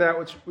strengthen that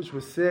which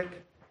was sick.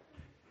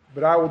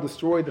 But I will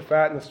destroy the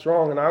fat and the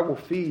strong, and I will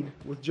feed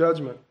with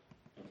judgment.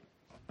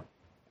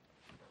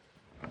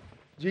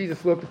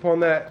 Jesus looked upon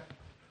that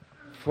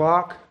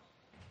flock,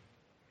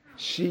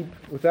 sheep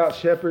without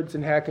shepherds,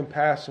 and had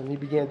compassion. He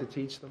began to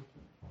teach them.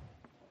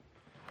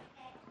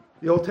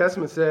 The Old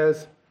Testament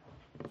says,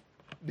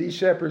 these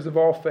shepherds have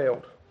all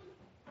failed.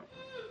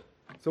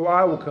 So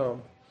I will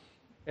come,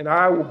 and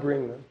I will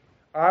bring them.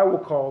 I will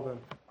call them.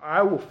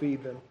 I will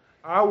feed them.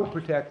 I will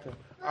protect them.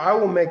 I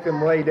will make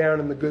them lay down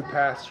in the good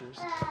pastures.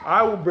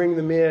 I will bring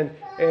them in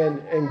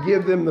and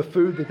give them the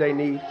food that they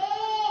need.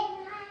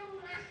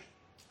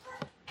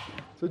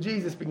 So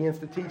Jesus begins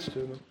to teach to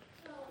them.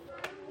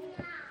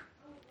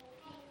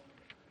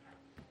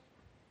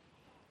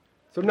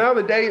 So now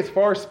the day is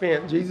far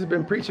spent. Jesus has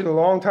been preaching a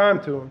long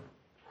time to them.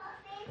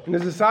 And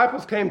his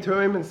disciples came to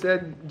him and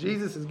said,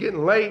 Jesus, is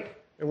getting late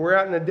and we're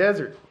out in the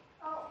desert.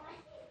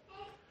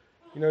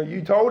 You know,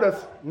 you told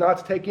us not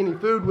to take any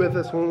food with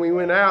us when we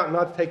went out, and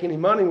not to take any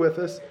money with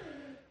us.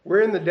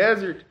 We're in the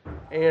desert,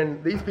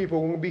 and these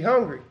people will be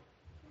hungry.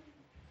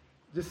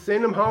 Just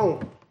send them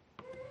home.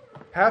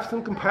 Have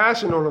some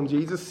compassion on them,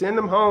 Jesus. Send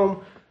them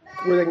home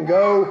where they can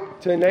go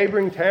to a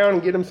neighboring town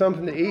and get them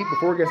something to eat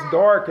before it gets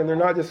dark, and they're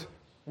not just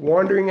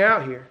wandering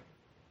out here.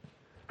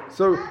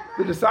 So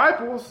the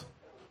disciples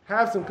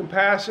have some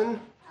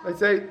compassion. They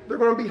say they're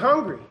going to be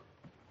hungry.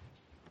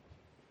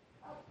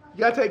 You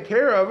got to take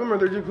care of them, or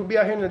they're just going to be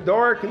out here in the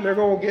dark and they're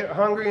going to get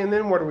hungry, and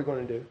then what are we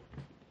going to do?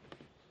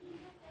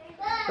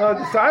 Now,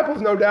 the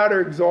disciples, no doubt,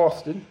 are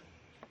exhausted.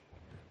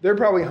 They're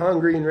probably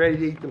hungry and ready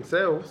to eat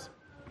themselves.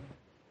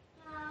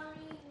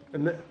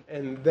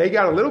 And they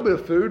got a little bit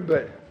of food,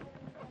 but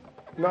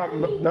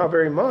not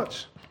very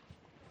much.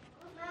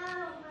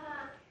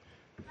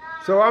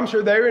 So I'm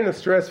sure they're in a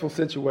stressful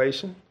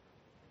situation.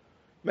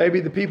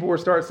 Maybe the people will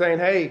start saying,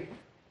 hey,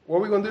 what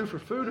are we going to do for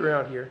food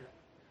around here?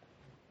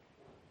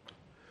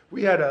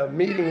 We had a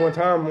meeting one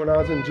time when I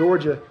was in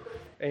Georgia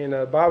in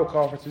a Bible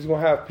conference. We was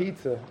going to have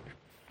pizza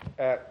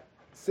at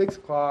 6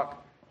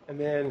 o'clock, and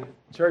then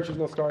church was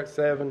going to start at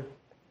 7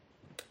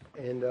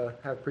 and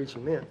have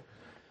preaching then.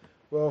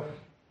 Well,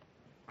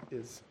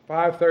 it's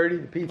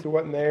 5:30, the pizza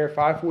wasn't there.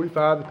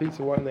 5:45, the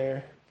pizza wasn't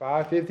there.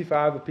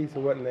 5:55, the pizza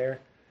wasn't there.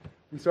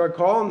 We started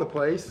calling the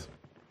place,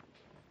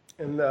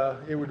 and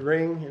it would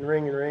ring and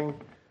ring and ring.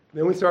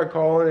 Then we started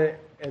calling it,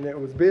 and it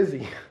was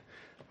busy.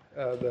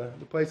 The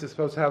place is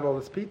supposed to have all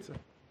this pizza.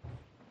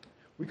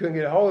 We couldn't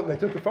get a hold of it, and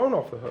they took the phone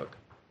off the hook.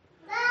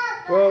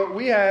 Well,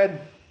 we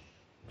had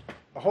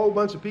a whole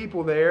bunch of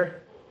people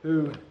there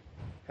who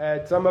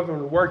had, some of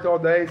them had worked all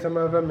day, some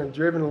of them had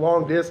driven a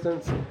long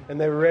distance, and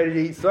they were ready to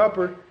eat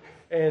supper,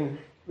 and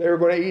they were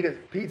going to eat a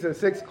pizza at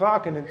 6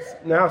 o'clock, and it's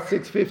now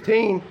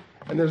 6:15,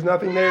 and there's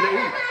nothing there to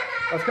eat.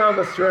 That's kind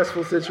of a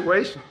stressful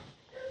situation.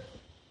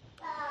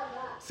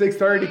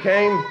 6:30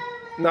 came,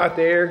 not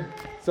there.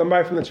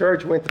 Somebody from the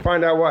church went to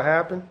find out what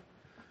happened.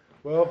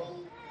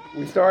 Well,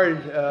 we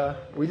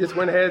just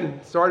went ahead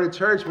and started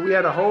church, but we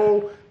had a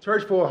whole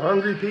church full of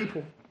hungry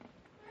people.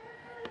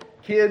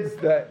 Kids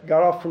that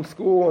got off from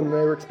school and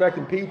they were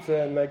expecting pizza,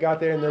 and they got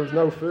there and there was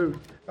no food.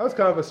 That was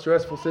kind of a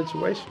stressful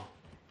situation.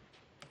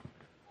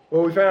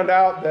 Well, we found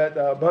out that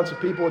a bunch of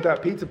people at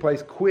that pizza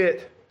place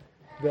quit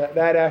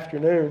that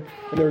afternoon,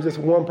 and there was just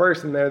one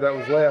person there that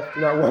was left.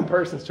 Not one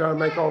person's trying to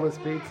make all this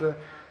pizza.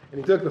 And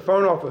he took the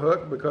phone off the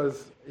hook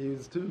because he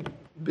was too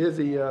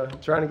busy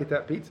trying to get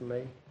that pizza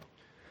made.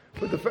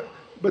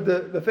 But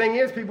the thing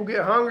is, people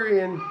get hungry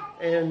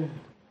and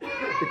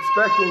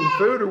expecting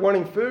food or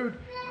wanting food,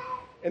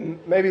 and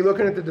maybe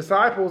looking at the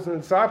disciples, and the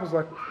disciples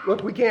like,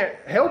 look, we can't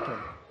help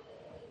them.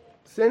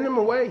 Send them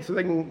away so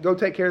they can go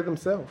take care of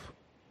themselves.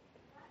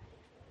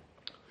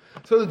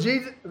 So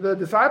the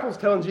disciples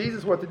telling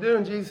Jesus what to do,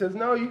 and Jesus says,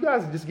 no, you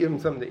guys just give them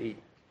something to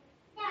eat.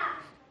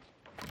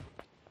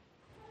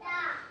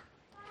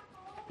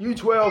 You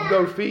 12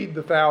 go feed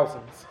the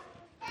thousands.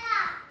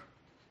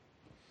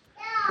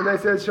 And they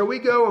said, shall we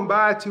go and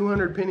buy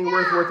 200 penny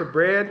worth of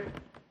bread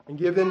and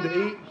give them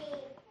to eat?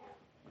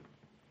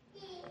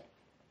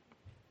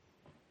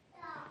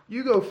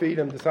 You go feed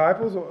them,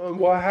 disciples.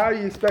 Well, how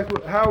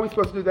are we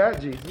supposed to do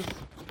that, Jesus?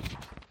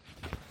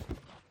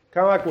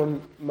 Kind of like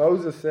when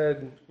Moses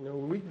said,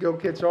 we can go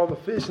catch all the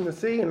fish in the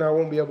sea and I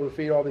won't be able to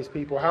feed all these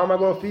people. How am I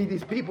going to feed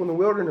these people in the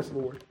wilderness,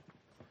 Lord?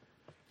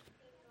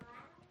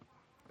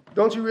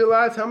 Don't you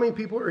realize how many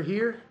people are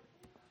here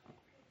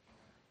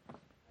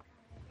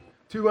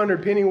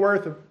 200 penny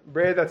worth of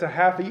bread, that's a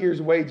half a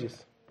year's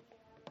wages.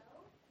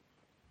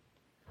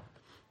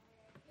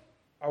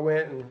 I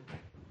went and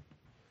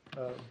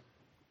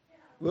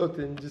looked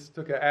and just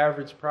took an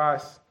average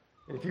price.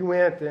 And if you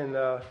went and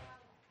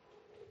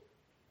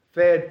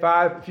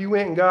if you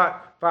went and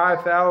got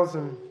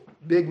 5,000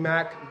 Big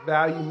Mac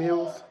value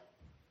meals,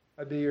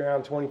 that'd be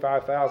around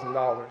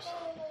 $25,000,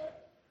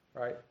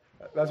 right?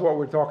 That's what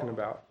we're talking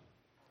about.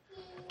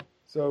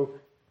 So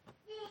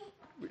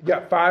we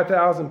got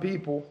 5,000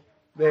 people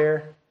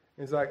there.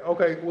 And it's like,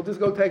 okay, we'll just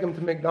go take them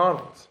to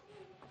McDonald's.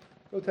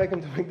 Go take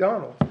them to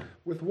McDonald's.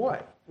 With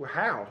what?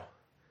 How?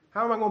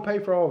 How am I going to pay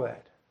for all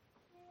that?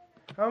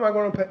 How am I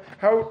going to pay?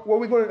 How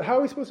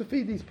are we supposed to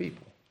feed these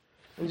people?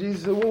 And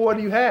Jesus said, well, what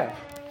do you have?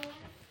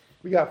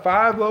 We got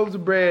 5 loaves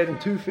of bread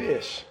and 2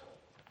 fish.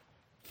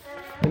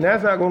 And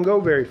that's not going to go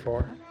very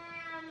far.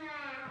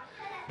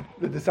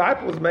 The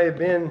disciples may have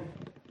been,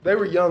 they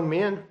were young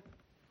men.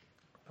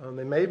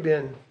 They may have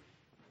been,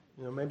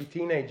 maybe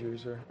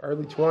teenagers or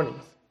early 20s.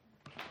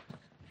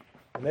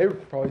 And they were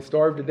probably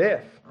starved to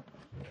death.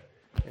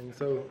 And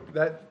so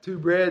that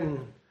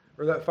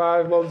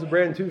 5 loaves of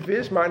bread and 2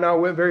 fish might not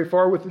have went very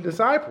far with the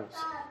disciples.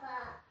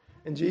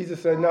 And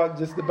Jesus said, no,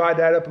 just divide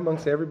that up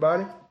amongst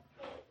everybody.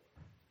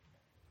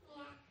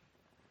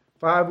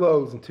 5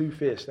 loaves and 2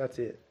 fish, that's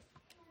it.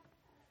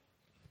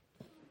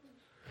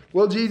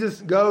 Well,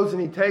 Jesus goes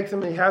and he takes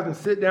them and he has them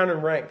sit down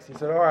in ranks. He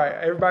said, all right,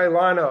 everybody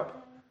line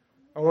up.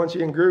 I want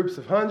you in groups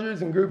of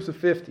hundreds and groups of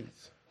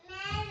 50s.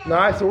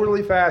 Nice,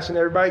 orderly fashion.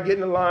 Everybody get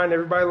in a line.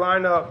 Everybody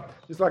line up,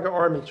 just like an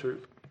army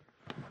troop.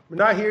 We're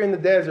not here in the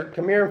desert.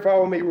 Come here and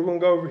follow me. We're going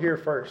to go over here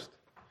first.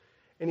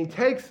 And he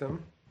takes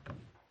them,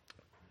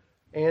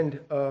 and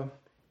look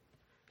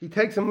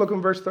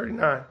in verse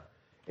 39.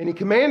 And he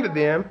commanded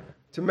them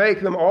to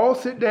make them all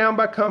sit down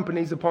by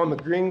companies upon the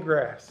green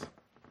grass.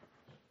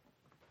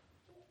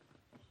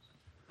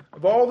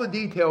 Of all the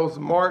details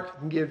Mark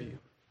can give you,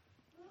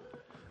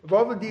 of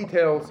all the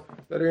details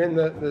that are in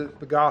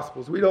the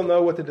Gospels, we don't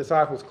know what the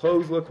disciples'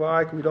 clothes look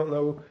like. We don't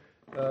know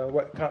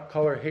what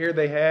color hair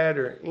they had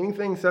or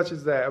anything such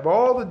as that. Of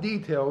all the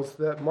details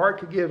that Mark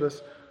could give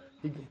us,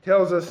 he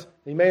tells us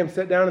he made them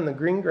sit down in the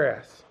green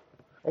grass.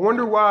 I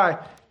wonder why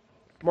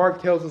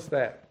Mark tells us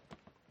that.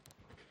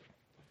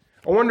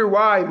 I wonder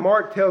why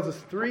Mark tells us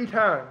 3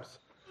 times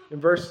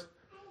in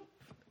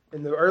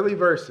the early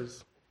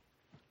verses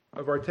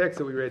of our text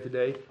that we read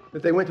today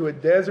that they went to a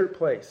desert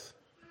place.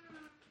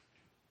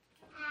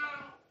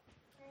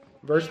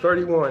 Verse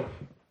 31,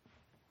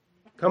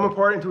 come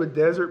apart into a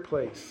desert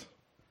place.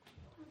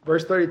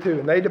 Verse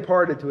 32, and they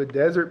departed to a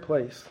desert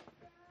place.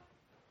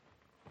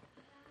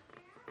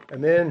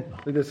 And then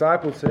the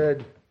disciples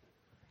said,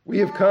 we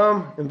have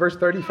come, in verse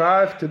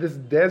 35, to this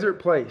desert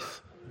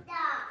place.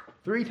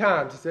 3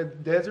 times it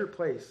said desert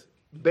place,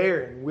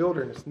 barren,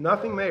 wilderness,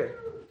 nothing there.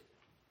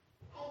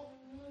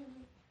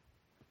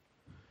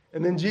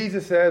 And then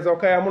Jesus says,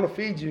 okay, I'm going to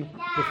feed you.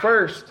 But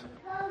first,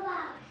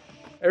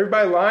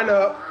 everybody line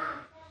up.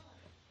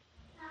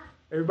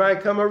 Everybody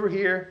come over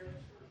here.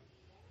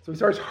 So he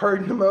starts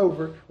herding them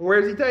over. And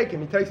where does he take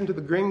them? He takes them to the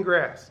green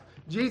grass.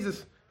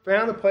 Jesus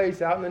found a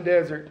place out in the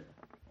desert.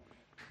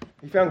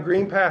 He found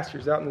green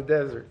pastures out in the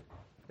desert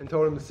and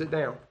told him to sit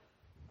down.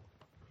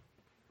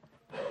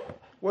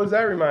 What does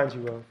that remind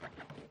you of?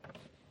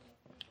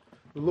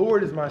 The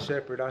Lord is my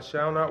shepherd, I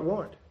shall not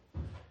want.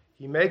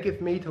 He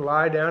maketh me to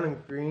lie down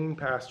in green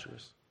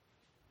pastures.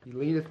 He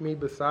leadeth me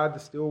beside the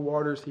still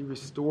waters. He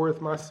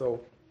restoreth my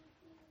soul.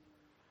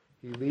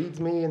 He leads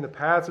me in the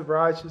paths of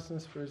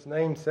righteousness for his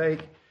name's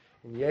sake.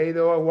 And yea,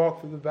 though I walk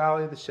through the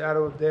valley of the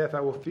shadow of death, I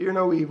will fear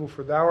no evil,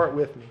 for thou art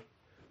with me.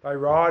 Thy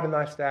rod and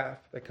thy staff,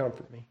 they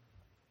comfort me.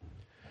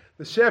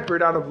 The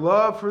shepherd, out of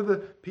love for the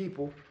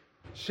people,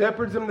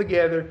 shepherds them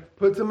together,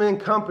 puts them in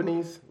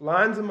companies,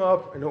 lines them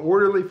up in an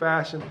orderly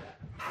fashion,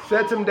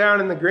 sets them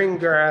down in the green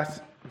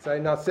grass, and say,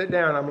 now sit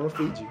down, I'm going to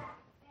feed you.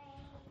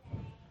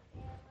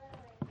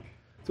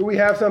 So we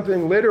have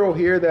something literal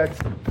here that's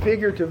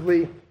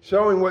figuratively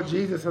showing what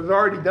Jesus has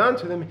already done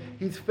to them.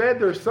 He's fed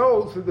their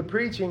souls through the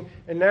preaching,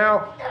 and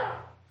now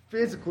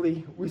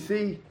physically we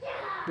see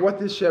what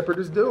this shepherd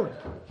is doing.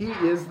 He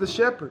is the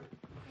shepherd.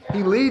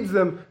 He leads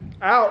them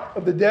out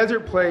of the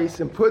desert place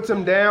and puts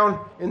them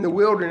down in the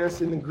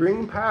wilderness in the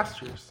green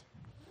pastures.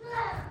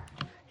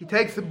 He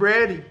takes the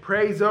bread, he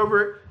prays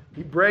over it,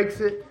 he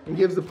breaks it, and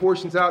gives the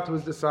portions out to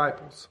his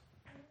disciples.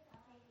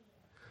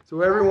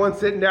 So everyone's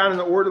sitting down in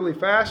an orderly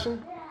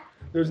fashion.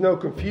 There's no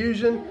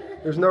confusion.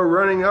 There's no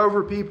running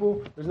over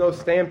people. There's no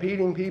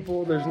stampeding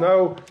people. There's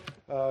no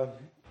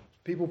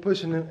people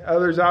pushing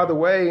others out of the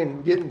way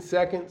and getting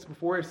seconds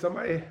before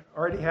somebody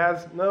already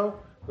has. No,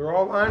 they're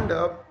all lined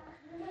up.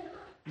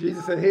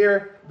 Jesus said,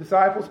 here,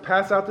 disciples,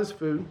 pass out this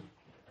food.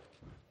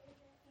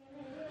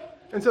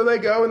 And so they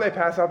go and they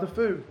pass out the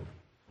food.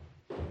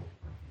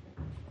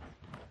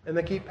 And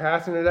they keep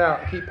passing it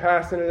out, keep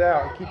passing it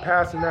out, keep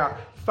passing it out.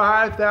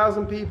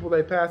 5,000 people,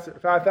 they passed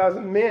it,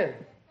 5,000 men.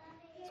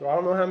 So I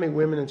don't know how many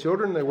women and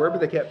children they were, but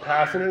they kept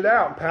passing it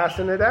out and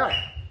passing it out.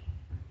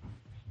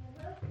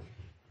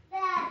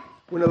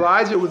 When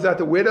Elijah was at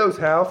the widow's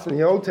house in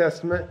the Old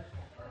Testament,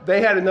 they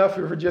had enough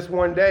for just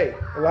one day.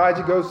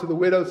 Elijah goes to the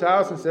widow's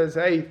house and says,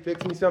 hey,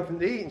 fix me something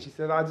to eat. And she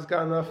said, I just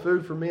got enough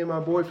food for me and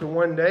my boy for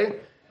one day.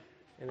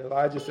 And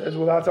Elijah says,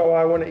 well, that's all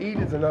I want to eat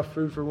is enough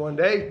food for one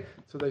day.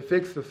 So they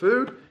fix the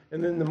food.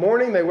 And then in the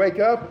morning they wake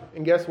up,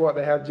 and guess what?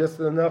 They have just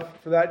enough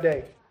for that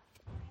day.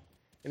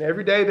 And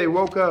every day they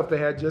woke up, they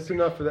had just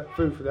enough for that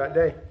food for that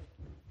day.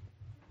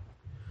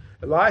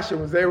 Elisha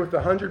was there with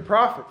 100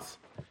 prophets.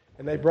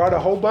 And they brought a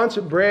whole bunch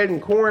of bread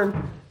and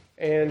corn,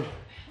 and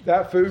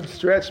that food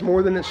stretched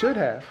more than it should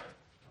have.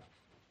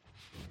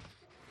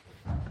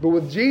 But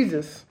with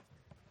Jesus,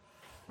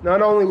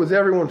 not only was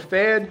everyone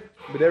fed,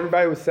 but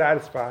everybody was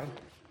satisfied.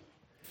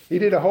 He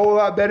did a whole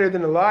lot better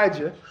than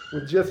Elijah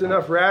with just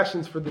enough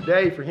rations for the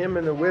day for him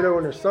and the widow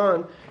and her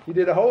son. He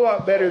did a whole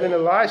lot better than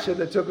Elisha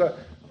that took a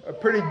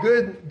pretty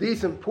good,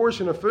 decent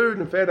portion of food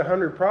and fed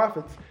 100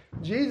 prophets.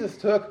 Jesus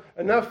took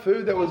enough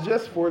food that was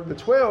just for the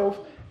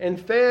 12 and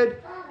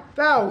fed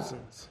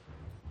thousands.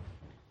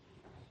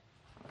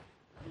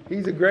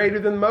 He's greater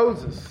than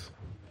Moses.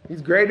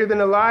 He's greater than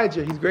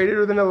Elijah. He's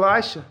greater than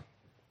Elisha.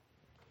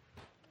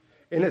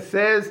 And it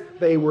says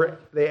they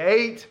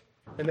ate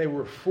and they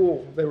were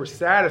full. They were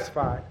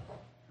satisfied.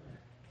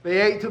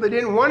 They ate till they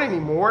didn't want any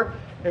more.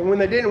 And when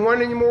they didn't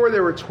want any more,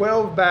 there were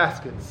 12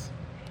 baskets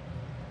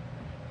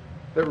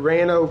that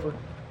ran over.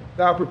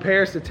 Thou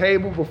preparest a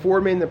table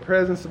before me in the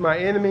presence of my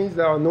enemies.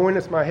 Thou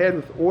anointest my head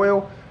with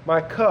oil. My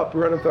cup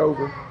runneth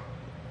over.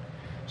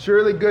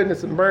 Surely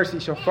goodness and mercy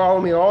shall follow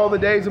me all the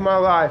days of my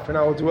life, and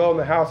I will dwell in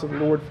the house of the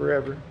Lord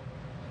forever.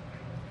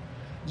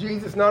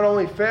 Jesus not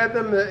only fed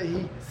them, but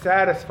he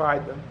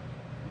satisfied them.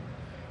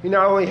 He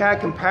not only had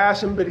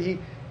compassion, but he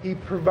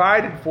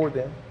provided for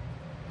them.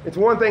 It's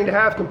one thing to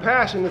have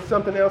compassion, it's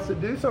something else to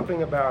do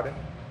something about it.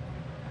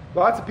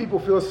 Lots of people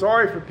feel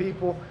sorry for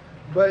people,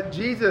 but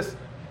Jesus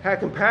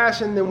had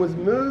compassion and was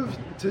moved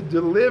to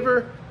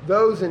deliver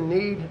those in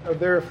need of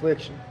their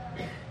affliction.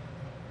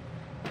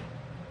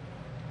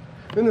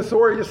 Then the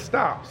story just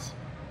stops.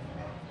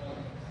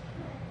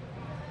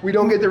 We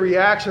don't get the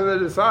reaction of the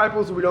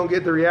disciples. We don't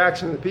get the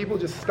reaction of the people. It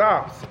just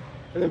stops.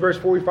 And then verse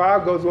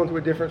 45 goes on to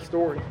a different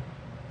story.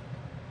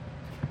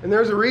 And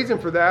there's a reason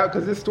for that,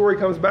 because this story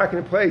comes back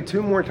into play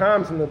 2 more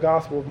times in the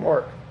Gospel of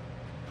Mark.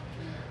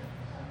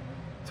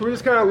 So we're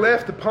just kind of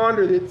left to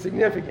ponder its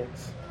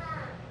significance.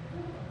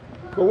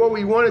 But what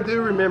we want to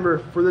do, remember,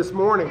 for this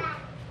morning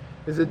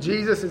is that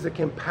Jesus is a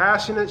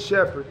compassionate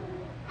shepherd,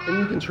 and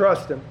you can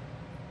trust him.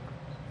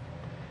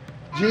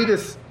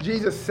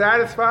 Jesus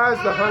satisfies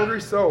the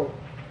hungry soul.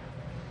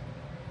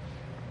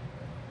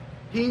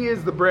 He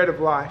is the bread of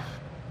life.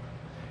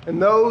 And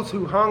those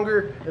who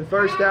hunger and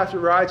thirst after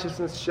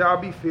righteousness shall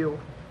be filled.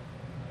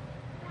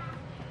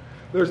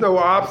 There's no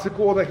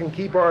obstacle that can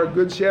keep our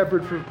good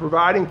shepherd from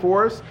providing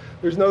for us.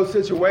 There's no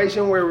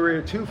situation where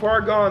we're too far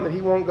gone that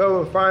he won't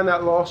go and find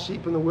that lost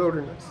sheep in the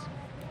wilderness.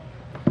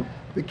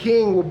 The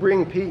king will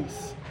bring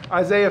peace.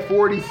 Isaiah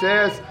 40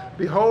 says,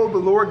 behold, the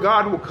Lord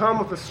God will come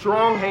with a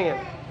strong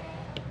hand.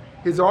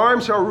 His arm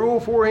shall rule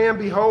for him.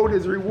 Behold,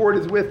 his reward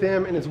is with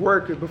him, and his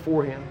work is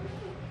before him.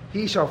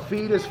 He shall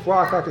feed his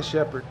flock like a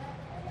shepherd.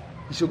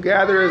 He shall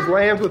gather his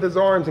lambs with his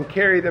arms and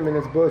carry them in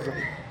his bosom.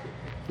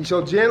 He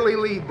shall gently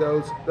lead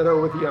those that are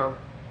with young.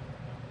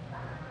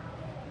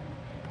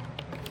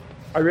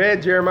 I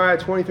read Jeremiah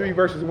 23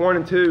 verses 1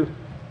 and 2.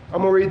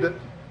 I'm going to read the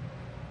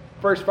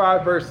first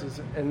 5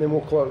 verses and then we'll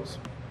close.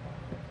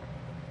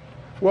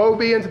 Woe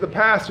be unto the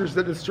pastors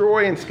that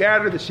destroy and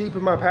scatter the sheep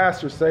of my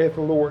pastors, saith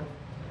the Lord.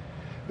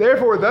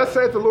 Therefore, thus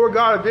saith the Lord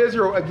God of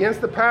Israel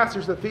against the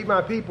pastors that feed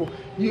my people,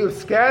 you have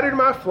scattered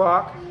my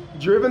flock,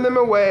 driven them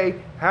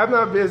away, have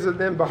not visited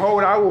them.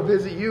 Behold, I will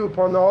visit you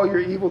upon all your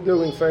evil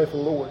doings, saith the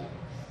Lord.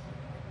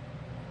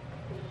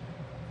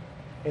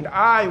 And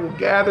I will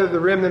gather the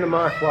remnant of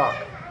my flock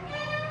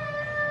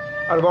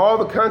out of all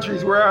the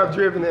countries where I have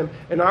driven them,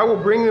 and I will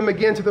bring them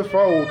again to the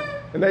fold,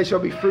 and they shall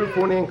be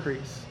fruitful and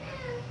increase.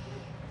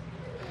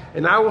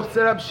 And I will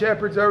set up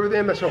shepherds over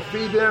them that shall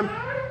feed them.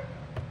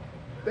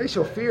 They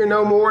shall fear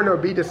no more, nor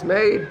be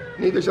dismayed,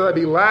 neither shall they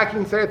be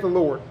lacking, saith the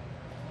Lord.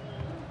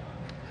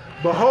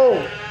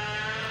 Behold,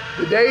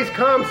 the days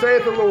come,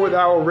 saith the Lord, that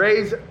I will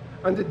raise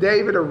unto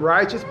David a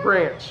righteous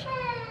branch.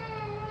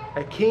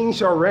 A king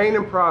shall reign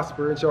and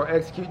prosper, and shall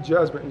execute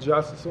judgment and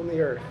justice on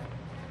the earth.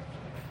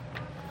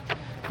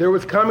 There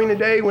was coming a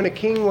day when a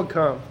king would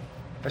come,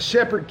 a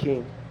shepherd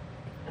king,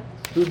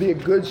 who would be a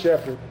good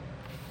shepherd,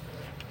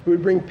 who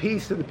would bring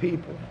peace to the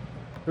people,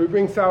 who would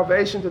bring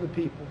salvation to the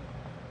people,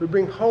 who would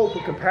bring hope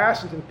and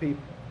compassion to the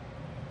people.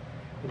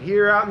 And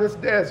here out in this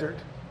desert,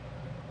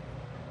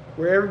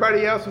 where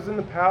everybody else was in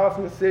the palace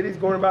and the cities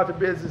going about their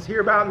business,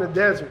 here about in the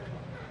desert,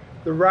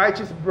 the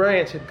righteous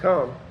branch had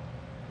come.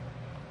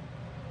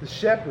 The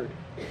shepherd,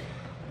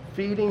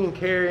 feeding and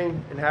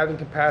caring and having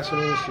compassion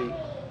on the sheep.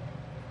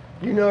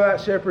 Do you know that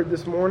shepherd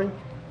this morning?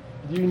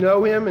 Do you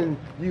know him and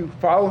you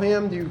follow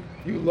him? Do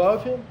you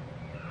love him?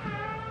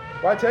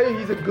 Well, I tell you,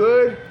 he's a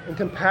good and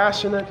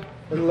compassionate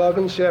and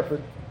loving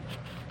shepherd.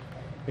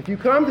 If you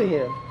come to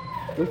him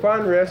and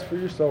find rest for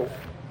your soul.